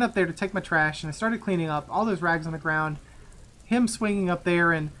 So I went up there to take my trash, and I started cleaning up all those rags on the ground, him swinging up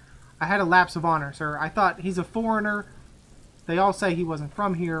there, and I had a lapse of honor, sir. I thought, he's a foreigner. They all say he wasn't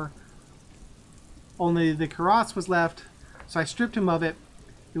from here. Only the cuirass was left, so I stripped him of it.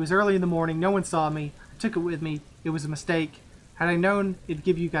 It was early in the morning. No one saw me. I took it with me. It was a mistake. Had I known it'd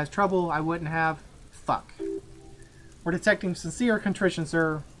give you guys trouble, I wouldn't have. Fuck. We're detecting sincere contrition,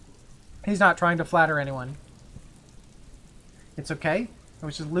 sir. He's not trying to flatter anyone. It's okay. It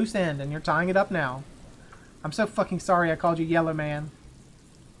was just a loose end, and you're tying it up now. I'm so fucking sorry I called you Yellow Man.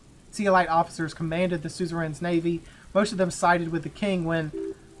 Seolite officers commanded the suzerain's navy. Most of them sided with the king when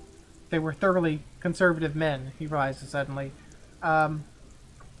they were thoroughly conservative men, he realizes suddenly. Why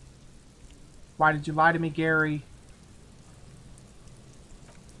did you lie to me, Gary?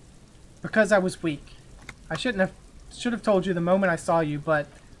 Because I was weak. I should have told you the moment I saw you, but...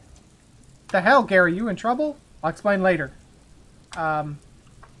 The hell, Gary? You in trouble? I'll explain later.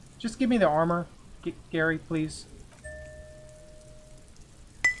 Just give me the armor, Gary, please.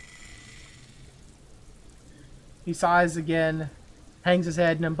 He sighs again, hangs his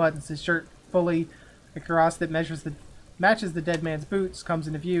head and unbuttons his shirt fully. A cuirass that matches the dead man's boots comes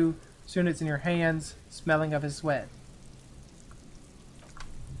into view. Soon it's in your hands, smelling of his sweat.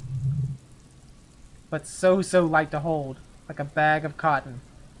 But so light to hold, like a bag of cotton.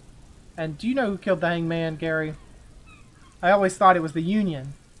 And do you know who killed the hangman, Gary? I always thought it was the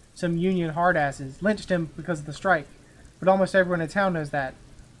Union. Some Union hardasses lynched him because of the strike. But almost everyone in town knows that.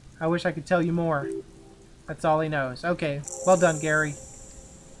 I wish I could tell you more. That's all he knows. Okay, well done, Gary.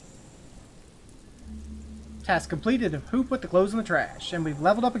 Task completed. Who put the clothes in the trash? And we've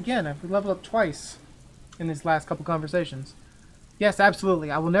leveled up again. We've leveled up twice in these last couple conversations. Yes,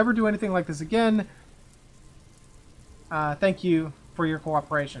 absolutely. I will never do anything like this again. Thank you for your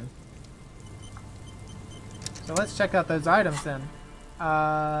cooperation. So let's check out those items then.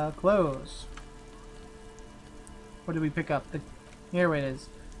 Clothes. What did we pick up? Here it is.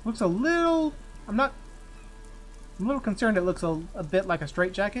 Looks a little... I'm a little concerned it looks a bit like a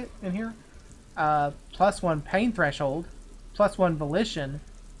straitjacket in here. +1 pain threshold. +1 volition.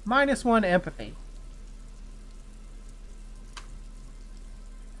 -1 empathy.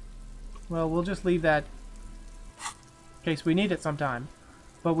 Well, we'll just leave that in case we need it sometime.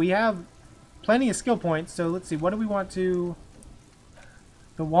 But we have plenty of skill points, so let's see. What do we want to...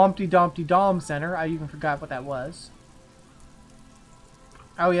 The Wompty Dompty Dom Center. I even forgot what that was.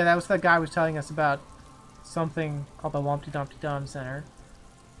 Oh yeah, that was the guy who was telling us about something called the Wompty Dompty Dom Center.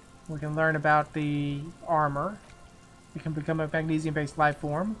 We can learn about the armor. We can become a magnesium-based life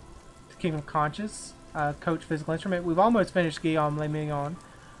form. The King of Conscious. Coach physical instrument. We've almost finished Guillaume Le Mignon.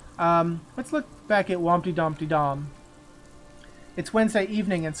 Let's look back at Wompty Dompty Dom. It's Wednesday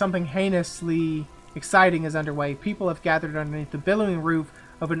evening and something heinously exciting is underway. People have gathered underneath the billowing roof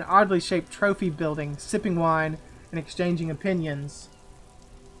of an oddly shaped trophy building, sipping wine and exchanging opinions.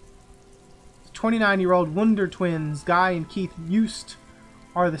 29-year-old Wonder Twins, Guy and Keith Yost,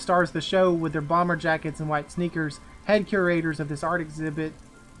 are the stars of the show with their bomber jackets and white sneakers, head curators of this art exhibit.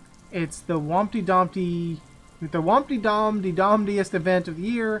 It's the Wompty Domdiest event of the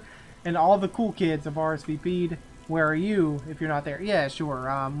year, and all the cool kids have RSVP'd. Where are you if you're not there? Yeah, sure.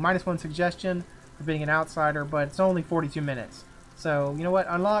 -1 suggestion for being an outsider, but it's only 42 minutes. So, you know what?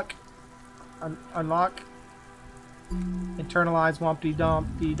 Unlock. Unlock. Internalize Wompty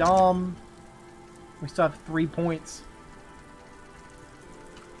Dompty Dom. We still have 3 points.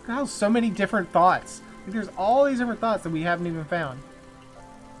 God, so many different thoughts. Like, there's all these different thoughts that we haven't even found.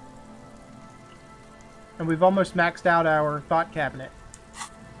 And we've almost maxed out our thought cabinet.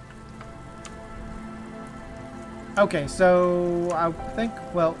 Okay, so I think,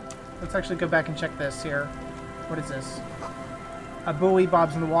 well, let's actually go back and check this here. What is this? A buoy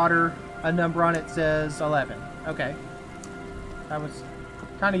bobs in the water. A number on it says 11. Okay. That was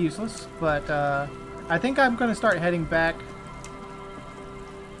kind of useless, but I think I'm going to start heading back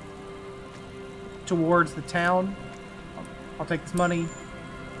towards the town. I'll take this money.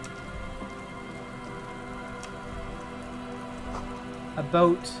 A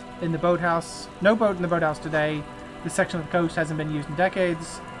boat in the boathouse. No boat in the boathouse today. This section of the coast hasn't been used in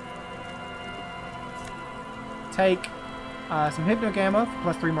decades. Take some Hypnogamma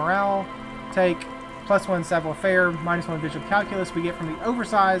for +3 morale. Take +1 savoir-faire, -1 visual calculus we get from the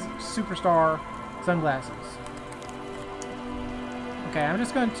oversized superstar sunglasses. Okay, I'm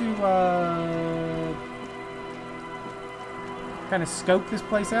just going to kind of scope this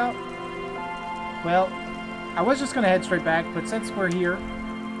place out. Well, I was just going to head straight back, but since we're here...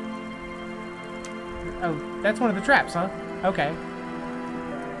 Oh, that's one of the traps, huh? Okay.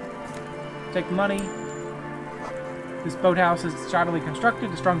 Take the money. This boathouse is shoddily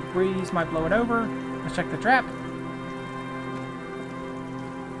constructed. A strong breeze might blow it over. Let's check the trap.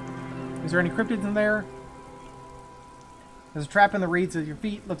 Is there any cryptids in there? There's a trap in the reeds at your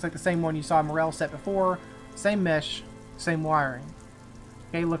feet. Looks like the same one you saw Morel set before. Same mesh, same wiring.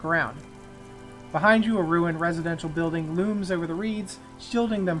 Okay, look around. Behind you, a ruined residential building looms over the reeds,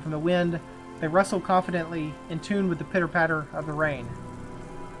 shielding them from the wind. They rustle confidently, in tune with the pitter-patter of the rain.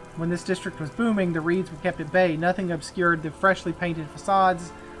 When this district was booming, the reeds were kept at bay. Nothing obscured the freshly painted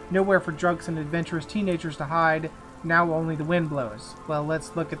facades. Nowhere for drunks and adventurous teenagers to hide. Now only the wind blows. Well,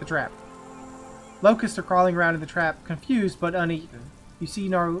 let's look at the trap. Locusts are crawling around in the trap, confused but uneaten. You see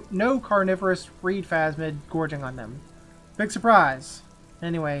no carnivorous reed phasmid gorging on them. Big surprise!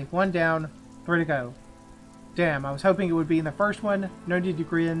 Anyway, one down, 3 to go. Damn, I was hoping it would be in the first one. No need to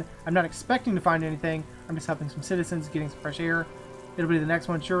grin. I'm not expecting to find anything. I'm just helping some citizens, getting some fresh air. It'll be the next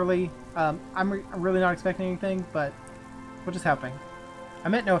one, surely. I'm really not expecting anything, but we're just helping. I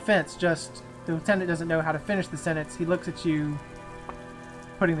meant no offense, just the lieutenant doesn't know how to finish the sentence. He looks at you,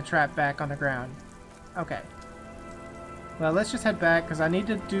 putting the trap back on the ground. Okay. Well, let's just head back, because I need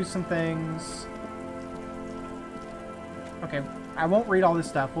to do some things. Okay, I won't read all this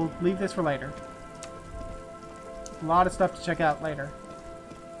stuff. We'll leave this for later. A lot of stuff to check out later.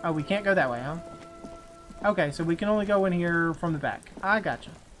 Oh, we can't go that way, huh? Okay, so we can only go in here from the back. I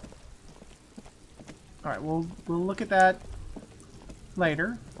gotcha. Alright, we'll look at that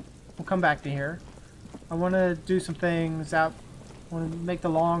later. We'll come back to here. I want to do some things out. I want to make the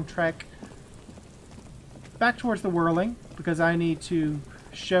long trek back towards the whirling, because I need to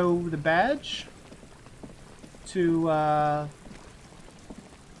show the badge to,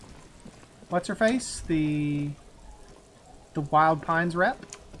 what's her face? The Wild Pines rep.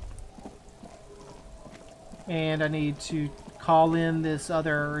 And I need to call in this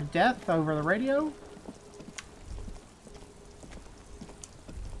other death over the radio.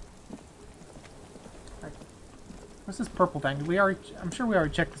 What's this purple thing? I'm sure we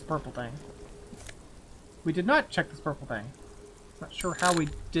already checked this purple thing. We did not check this purple thing. Not sure how we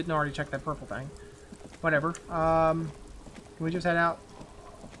didn't already check that purple thing. Whatever. Can we just head out?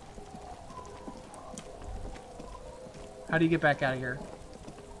 How do you get back out of here?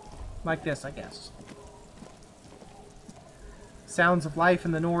 Like this, I guess. Sounds of life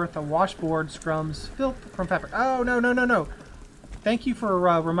in the north. A washboard scrums filth from fabric. Oh, no, no, no, no. Thank you for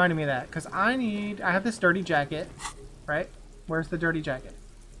reminding me of that. Because I have this dirty jacket. Right? Where's the dirty jacket?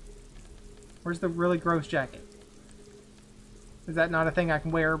 Where's the really gross jacket? Is that not a thing I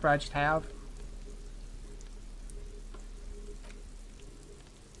can wear, but I just have?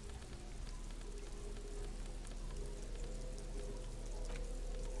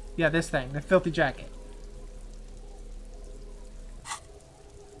 Yeah, this thing. The filthy jacket.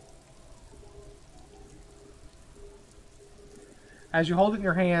 As you hold it in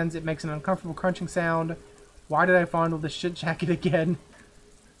your hands, it makes an uncomfortable crunching sound. Why did I fondle this shit jacket again?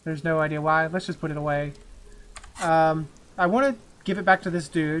 There's no idea why. Let's just put it away. I want to give it back to this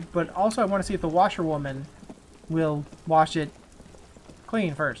dude, but also I want to see if the washerwoman will wash it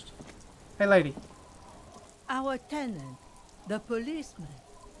clean first. Hey, lady. Our tenant, the policeman.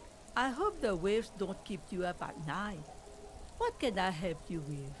 I hope the waves don't keep you up at night. What can I help you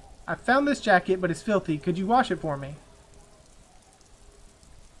with? I found this jacket, but it's filthy. Could you wash it for me?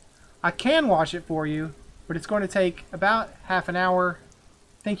 I can wash it for you, but it's going to take about half an hour.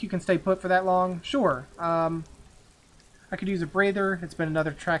 Think you can stay put for that long? Sure. I could use a breather. It's been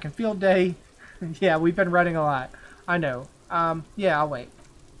another track and field day. Yeah, we've been running a lot. I know. Yeah, I'll wait.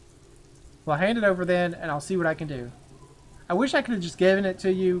 Well, hand it over then, and I'll see what I can do. I wish I could have just given it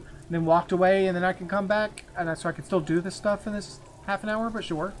to you, and then walked away, and then I can come back, and so I can still do this stuff in this half an hour, but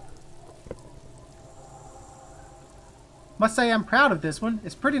sure. Must say I'm proud of this one.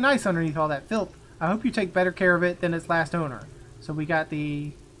 It's pretty nice underneath all that filth. I hope you take better care of it than its last owner. So we got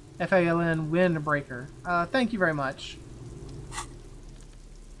the FALN windbreaker. Thank you very much.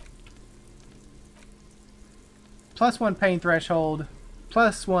 +1 pain threshold,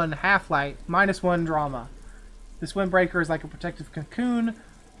 +1 half-light, -1 drama. This windbreaker is like a protective cocoon,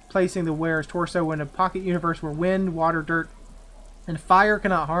 placing the wearer's torso in a pocket universe where wind, water, dirt, and fire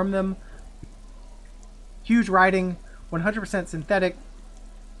cannot harm them. Huge writing, 100% synthetic,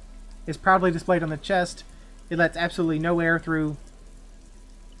 is proudly displayed on the chest. It lets absolutely no air through.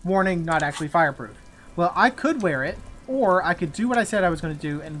 Warning, not actually fireproof. Well, I could wear it, or I could do what I said I was going to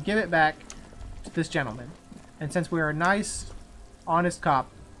do and give it back to this gentleman. And since we're a nice, honest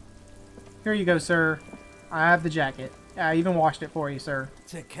cop, here you go, sir. I have the jacket. I even washed it for you, sir.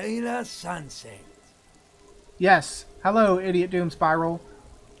 Tequila sunset. Yes. Hello, Idiot Doom Spiral.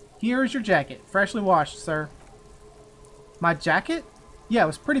 Here is your jacket. Freshly washed, sir. My jacket? Yeah, it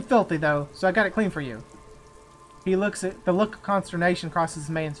was pretty filthy, though, so I got it clean for you. He looks at... The look of consternation crosses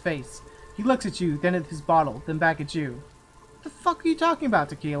the man's face. He looks at you, then at his bottle, then back at you. What the fuck are you talking about,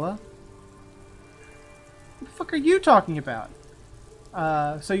 Tequila? What the fuck are you talking about?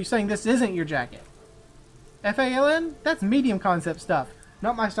 So you're saying this isn't your jacket? FALN? That's medium concept stuff.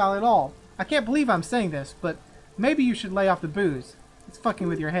 Not my style at all. I can't believe I'm saying this, but maybe you should lay off the booze. It's fucking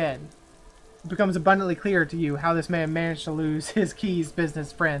with your head. It becomes abundantly clear to you how this man managed to lose his keys,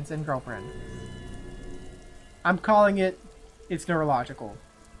 business, friends, and girlfriend. I'm calling it, it's neurological.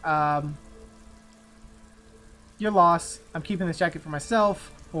 Your loss. I'm keeping this jacket for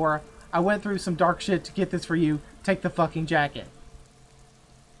myself, or I went through some dark shit to get this for you. Take the fucking jacket.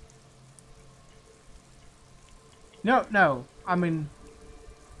 No. I mean,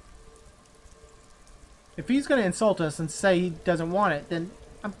 if he's going to insult us and say he doesn't want it, then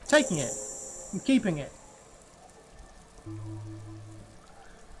I'm taking it. I'm keeping it.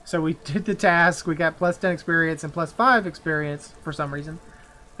 So we did the task. We got plus 10 experience and plus 5 experience for some reason.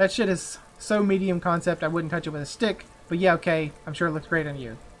 That shit is so medium concept I wouldn't touch it with a stick. But yeah, okay. I'm sure it looks great on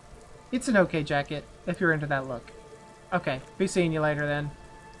you. It's an okay jacket if you're into that look. Okay, be seeing you later then.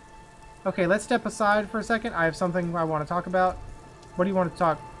 Okay, let's step aside for a second. I have something I want to talk about. What do you want to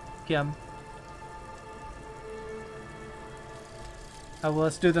talk, Kim? Oh, well,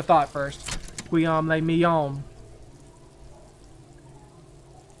 let's do the thought first. Guillaume le Millon.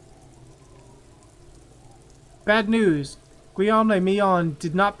 Bad news. Guillaume le Millon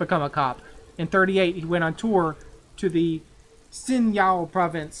did not become a cop. In 38, he went on tour to the Sinyao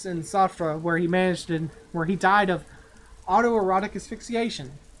province in Safra, where he died of autoerotic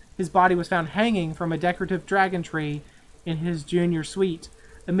asphyxiation. His body was found hanging from a decorative dragon tree in his junior suite,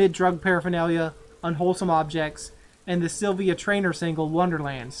 amid drug paraphernalia, unwholesome objects, and the Sylvia Traynor single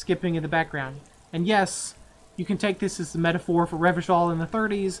Wonderland skipping in the background. And yes, you can take this as a metaphor for Revachol in the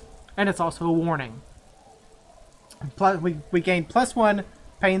 30s, and it's also a warning. Plus, we gained plus 1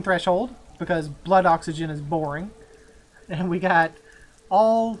 pain threshold, because blood oxygen is boring. And we got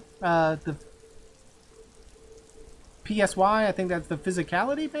all the PSY, I think that's the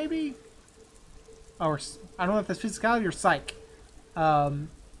physicality, maybe? Or, I don't know if that's physicality or psych.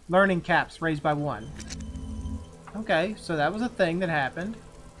 Learning caps raised by 1. Okay, so that was a thing that happened.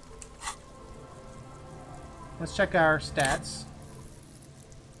 Let's check our stats.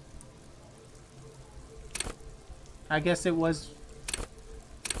 I guess it was...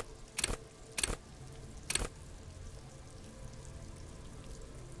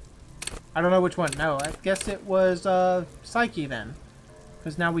 I don't know which one. No, I guess it was Psyche then.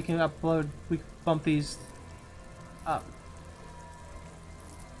 Because now we can upload, we can bump these up.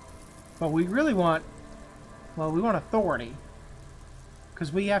 But we really want, well, we want authority.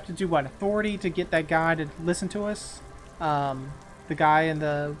 Because we have to do what? Authority to get that guy to listen to us? The guy in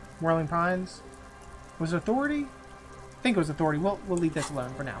the Whirling Pines? Was it authority? I think it was authority. We'll leave this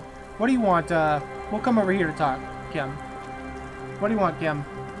alone for now. What do you want? We'll come over here to talk, Kim. What do you want, Kim?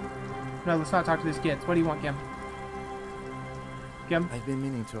 No, let's not talk to these kids. What do you want, Kim? Kim? I've been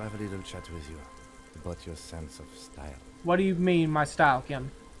meaning to have a little chat with you about your sense of style. What do you mean, my style,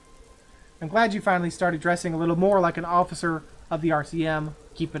 Kim? I'm glad you finally started dressing a little more like an officer of the RCM.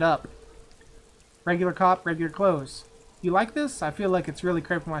 Keep it up. Regular cop, regular clothes. You like this? I feel like it's really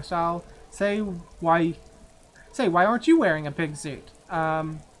crap for my style. Say, why aren't you wearing a pig suit?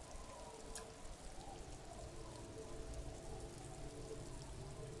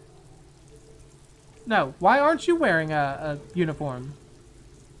 No, why aren't you wearing a uniform,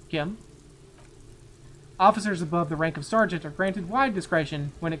 Kim? Officers above the rank of sergeant are granted wide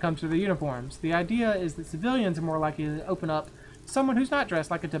discretion when it comes to their uniforms. The idea is that civilians are more likely to open up to someone who's not dressed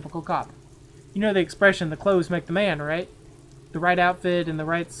like a typical cop. You know the expression, the clothes make the man, right? The right outfit and the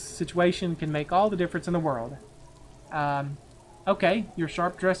right situation can make all the difference in the world. Okay, you're a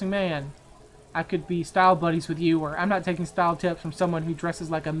sharp-dressing man. I could be style buddies with you, or I'm not taking style tips from someone who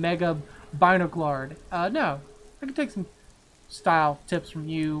dresses like a mega binoclard. No, I can take some style tips from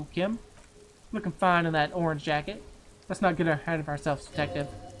you, Kim. Looking fine in that orange jacket. Let's not get ahead of ourselves, detective.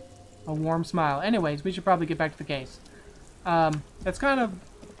 A warm smile. Anyways, we should probably get back to the case. That's kind of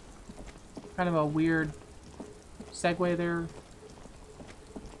a weird segue there.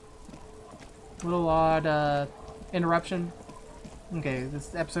 Little odd interruption. Okay,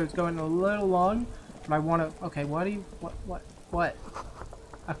 this episode's going a little long, but I want to. Okay, what do you? What?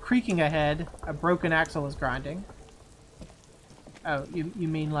 A creaking ahead. A broken axle is grinding. Oh, you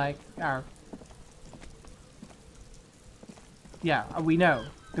mean like our? Yeah, we know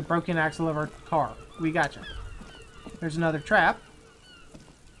the broken axle of our car. We gotcha. There's another trap.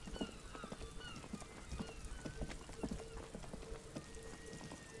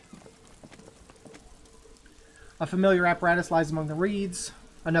 A familiar apparatus lies among the reeds.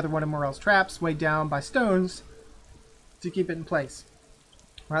 Another one of Morel's traps, weighed down by stones to keep it in place.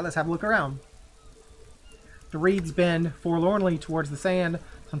 Alright, let's have a look around. The reeds bend forlornly towards the sand.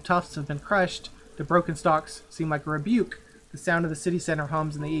 Some tufts have been crushed. The broken stalks seem like a rebuke. The sound of the city center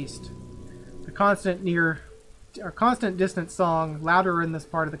hums in the east. The constant distant song, louder in this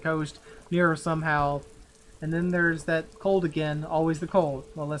part of the coast, nearer somehow. And then there's that cold again, always the cold.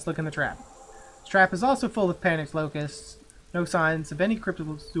 Well, let's look in the trap. The trap is also full of panicked locusts. No signs of any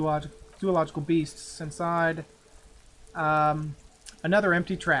cryptozoological beasts inside. Another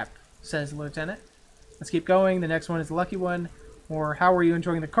empty trap, says the lieutenant. Let's keep going. The next one is the lucky one. Or, how are you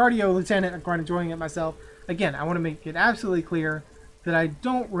enjoying the cardio, Lieutenant? I'm quite enjoying it myself. Again, I want to make it absolutely clear that I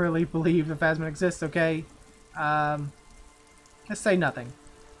don't really believe the Phasma exists, okay? Let's say nothing.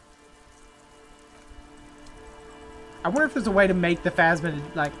 I wonder if there's a way to make the Phasma,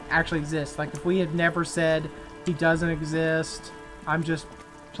 like, actually exist. Like, if we had never said he doesn't exist, I'm just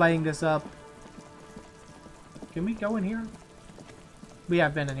playing this up. Can we go in here? We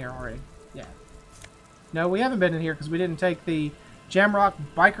have been in here already. Yeah. No, we haven't been in here because we didn't take the Jamrock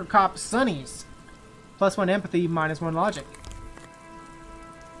Biker Cop Sunnies. +1 empathy, -1 logic.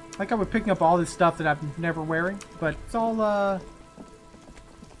 Like I was picking up all this stuff that I'm never wearing, but it's all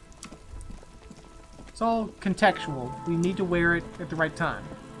contextual. We need to wear it at the right time.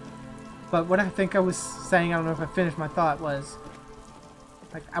 But what I think I was saying, I don't know if I finished my thought, was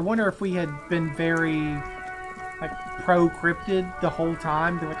like, I wonder if we had been very like pro-cryptid the whole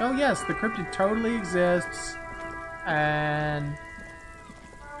time. They're like, oh yes, the cryptid totally exists, and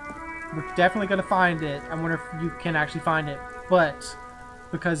we're definitely going to find it. I wonder if you can actually find it. But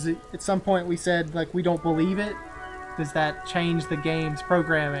because at some point we said, like, we don't believe it, does that change the game's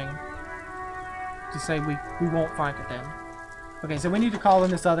programming to say we won't find it then? Okay, so we need to call in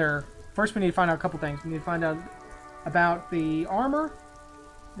this other... First we need to find out a couple things. We need to find out about the armor,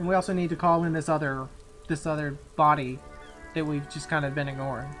 and we also need to call in this other body that we've just kind of been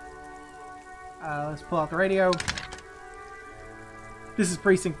ignoring. Let's pull out the radio. This is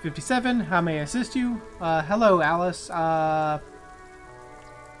Precinct 57. How may I assist you? Hello, Alice.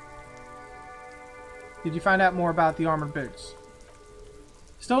 Did you find out more about the armored boots?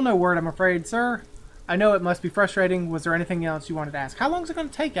 Still no word, I'm afraid, sir. I know it must be frustrating. Was there anything else you wanted to ask? How long is it going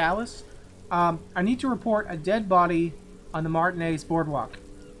to take, Alice? I need to report a dead body on the Martinez boardwalk.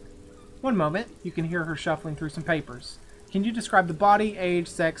 One moment. You can hear her shuffling through some papers. Can you describe the body, age,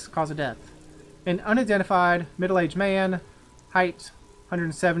 sex, cause of death? An unidentified, middle-aged man, height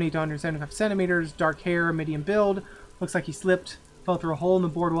 170 to 175 centimeters, dark hair, medium build. Looks like he slipped, fell through a hole in the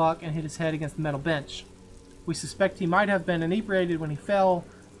boardwalk, and hit his head against the metal bench. We suspect he might have been inebriated when he fell.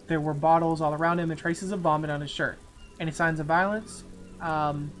 There were bottles all around him and traces of vomit on his shirt. Any signs of violence?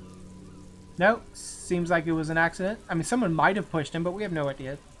 No. Seems like it was an accident. I mean, someone might have pushed him, but we have no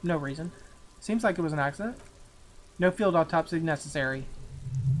idea. No reason. Seems like it was an accident. No field autopsy necessary.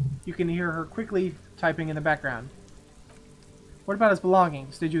 You can hear her quickly typing in the background. What about his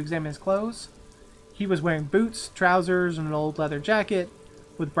belongings? Did you examine his clothes? He was wearing boots, trousers, and an old leather jacket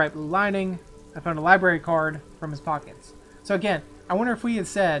with bright blue lining. I found a library card from his pockets. So again, I wonder if we had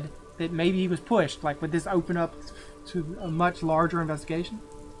said that maybe he was pushed. Like, would this open up to a much larger investigation?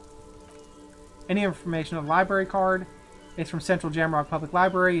 Any information on the library card? It's from Central Jamrock Public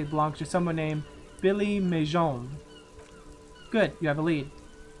Library. It belongs to someone named Billy Majon. Good, you have a lead.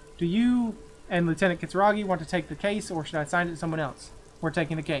 Do you and Lieutenant Kitsuragi want to take the case, or should I assign it to someone else? We're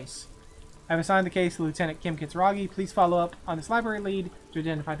taking the case. I've assigned the case to Lieutenant Kim Kitsuragi. Please follow up on this library lead to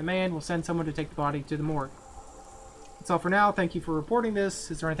identify the man. We'll send someone to take the body to the morgue. That's all for now. Thank you for reporting this.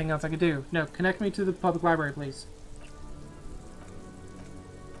 Is there anything else I could do? No, connect me to the public library, please.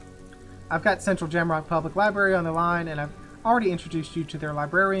 I've got Central Jamrock Public Library on the line, and I've already introduced you to their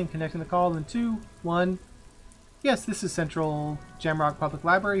librarian. Connecting the call in 2, 1. Yes, this is Central Jamrock Public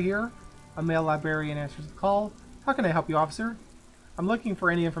Library here. A male librarian answers the call. How can I help you, officer? I'm looking for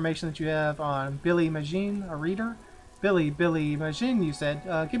any information that you have on Billy Magin, a reader. Billy Magin, you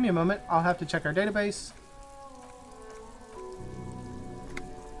said. Give me a moment. I'll have to check our database.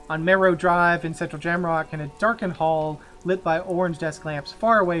 On Merrow Drive in Central Jamrock, in a darkened hall lit by orange desk lamps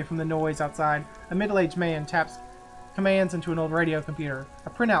far away from the noise outside, a middle-aged man taps commands into an old radio computer. A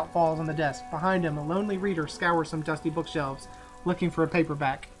printout falls on the desk. Behind him, a lonely reader scours some dusty bookshelves, looking for a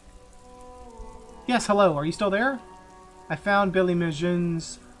paperback. Yes, hello. Are you still there? I found Billy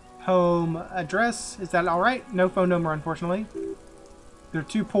Magin's home address. Is that alright? No phone number, unfortunately. They're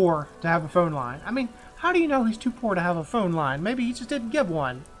too poor to have a phone line. I mean, how do you know he's too poor to have a phone line? Maybe he just didn't give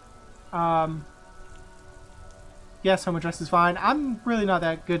one. Yes, home address is fine. I'm really not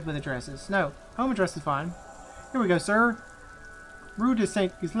that good with addresses. No, home address is fine. Here we go, sir. Rue de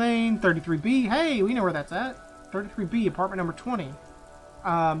St. Ghislaine, 33B. Hey, we know where that's at. 33B, apartment number 20.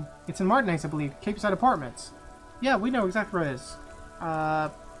 It's in Martinez, I believe. Capeside Apartments. Yeah, we know exactly where it is.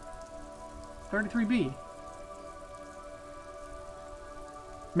 33B.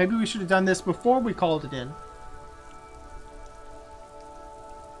 Maybe we should have done this before we called it in.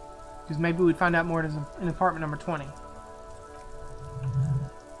 Because maybe we'd find out more in apartment number 20.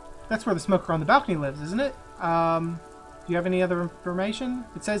 That's where the smoker on the balcony lives, isn't it? Do you have any other information?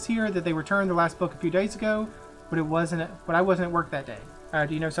 It says here that they returned the last book a few days ago, but I wasn't at work that day.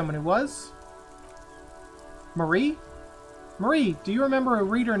 Do you know someone who was? Marie? Marie, do you remember a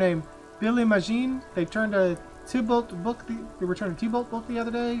reader named Billy Magine? They returned a Tybalt book the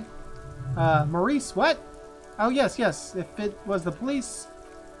other day. Maurice, what? Oh, yes. If it was the police.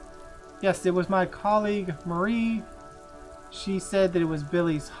 Yes, it was my colleague, Marie. She said that it was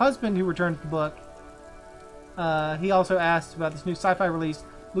Billy's husband who returned the book. He also asked about this new sci-fi release,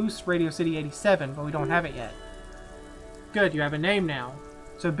 Loose Radio City 87, but we don't have it yet. Good, you have a name now.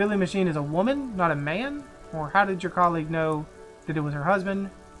 So Billy Machine is a woman, not a man? Or how did your colleague know that it was her husband?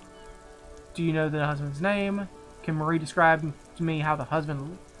 Do you know the husband's name? Can Marie describe to me what the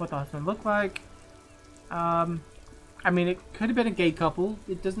husband looked like? I mean, it could have been a gay couple.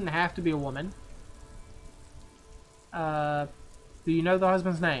 It doesn't have to be a woman. Do you know the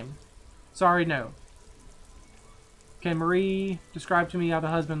husband's name? Sorry, no. Can Marie describe to me how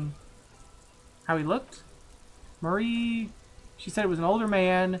he looked? Marie, she said it was an older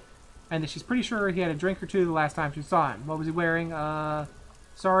man, and that she's pretty sure he had a drink or two the last time she saw him. What was he wearing?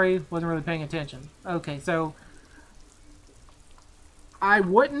 Sorry, wasn't really paying attention. Okay, so I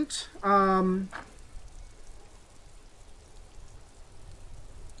wouldn't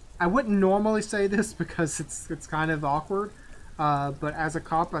normally say this because it's kind of awkward, but as a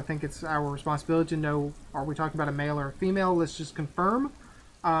cop, I think it's our responsibility to know, are we talking about a male or a female? Let's just confirm.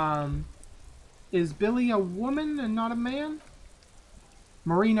 Is Billy a woman and not a man?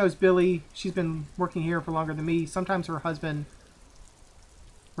 Marie knows Billy. She's been working here for longer than me. Sometimes her husband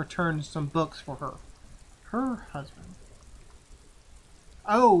returns some books for her. Her husband.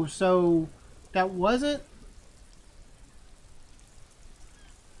 Oh, so that wasn't...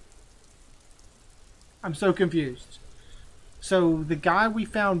 I'm so confused. So the guy we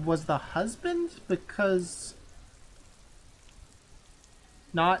found was the husband? Because...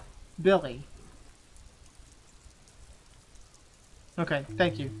 not Billy. Okay,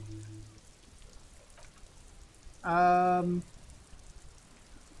 thank you.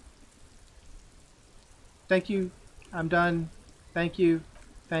 Thank you. I'm done. Thank you.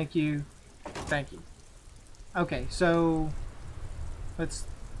 Thank you. Thank you. Okay, so let's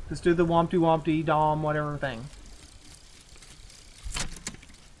do the Wompty Wompty Dom whatever thing.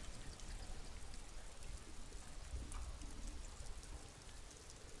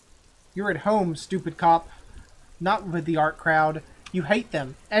 You're at home, stupid cop. Not with the art crowd. You hate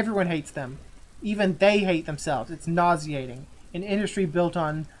them. Everyone hates them. Even they hate themselves. It's nauseating. An industry built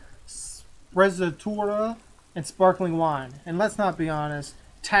on sprezzatura and sparkling wine. And let's not be honest,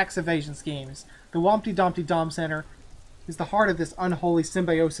 tax evasion schemes. The Wompty Dumpty Dom Center is the heart of this unholy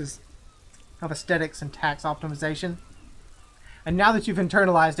symbiosis of aesthetics and tax optimization. And now that you've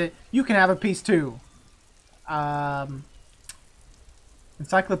internalized it, you can have a piece too.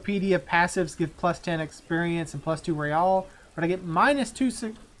 Encyclopedia passives give +10 experience and +2 real, but I get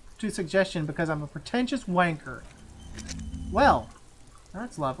 -2 suggestion because I'm a pretentious wanker. Well,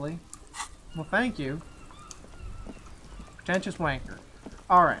 that's lovely. Well, thank you. Pretentious wanker.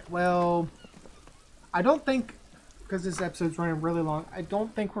 Alright, well, I don't think, because this episode's running really long, I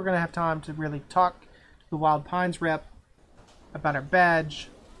don't think we're going to have time to really talk to the Wild Pines rep about our badge.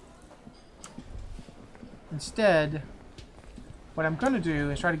 Instead, what I'm going to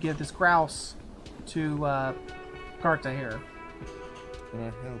do is try to give this grouse to Carta here. Can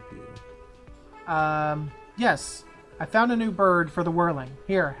I help you? Yes. I found a new bird for the whirling.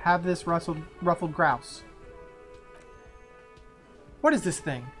 Here, have this ruffled grouse. What is this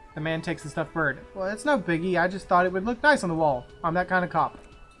thing? The man takes the stuffed bird. Well, it's no biggie. I just thought it would look nice on the wall. I'm that kind of cop.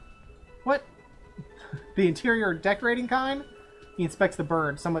 What? The interior decorating kind? He inspects the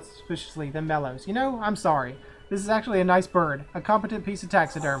bird somewhat suspiciously, then mellows. You know, I'm sorry. This is actually a nice bird. A competent piece of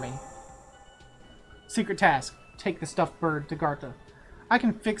taxidermy. Secret task. Take the stuffed bird to Garta. I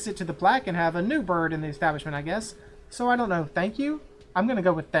can fix it to the plaque and have a new bird in the establishment, I guess. So I don't know. Thank you? I'm going to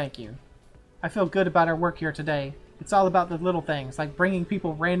go with thank you. I feel good about our work here today. It's all about the little things, like bringing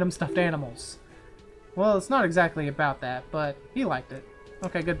people random stuffed animals. Well, it's not exactly about that, but he liked it.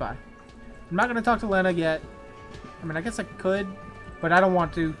 Okay, goodbye. I'm not going to talk to Lena yet. I mean, I guess I could, but I don't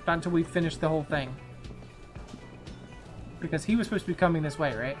want to. Not until we finish the whole thing. Because he was supposed to be coming this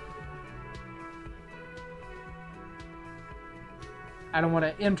way, right? I don't want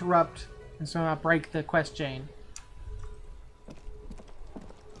to interrupt and somehow break the quest chain.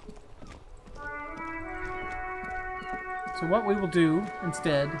 So what we will do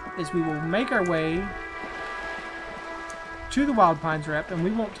instead is we will make our way to the Wild Pines rep, and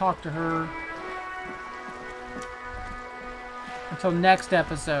we won't talk to her until next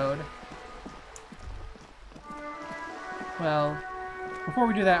episode. Well, before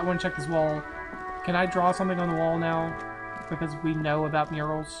we do that, I want to check this wall. Can I draw something on the wall now? Because we know about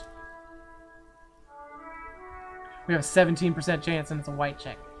murals. We have a 17% chance, and it's a white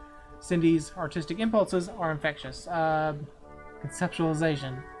check. Cindy's artistic impulses are infectious.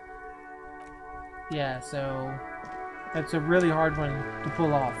 Conceptualization. Yeah, so that's a really hard one to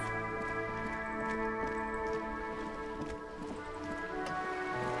pull off.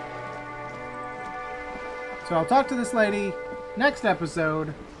 So I'll talk to this lady next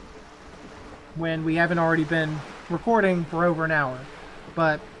episode when we haven't already been recording for over an hour.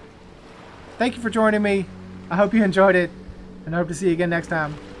 But thank you for joining me. I hope you enjoyed it, and I hope to see you again next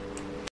time.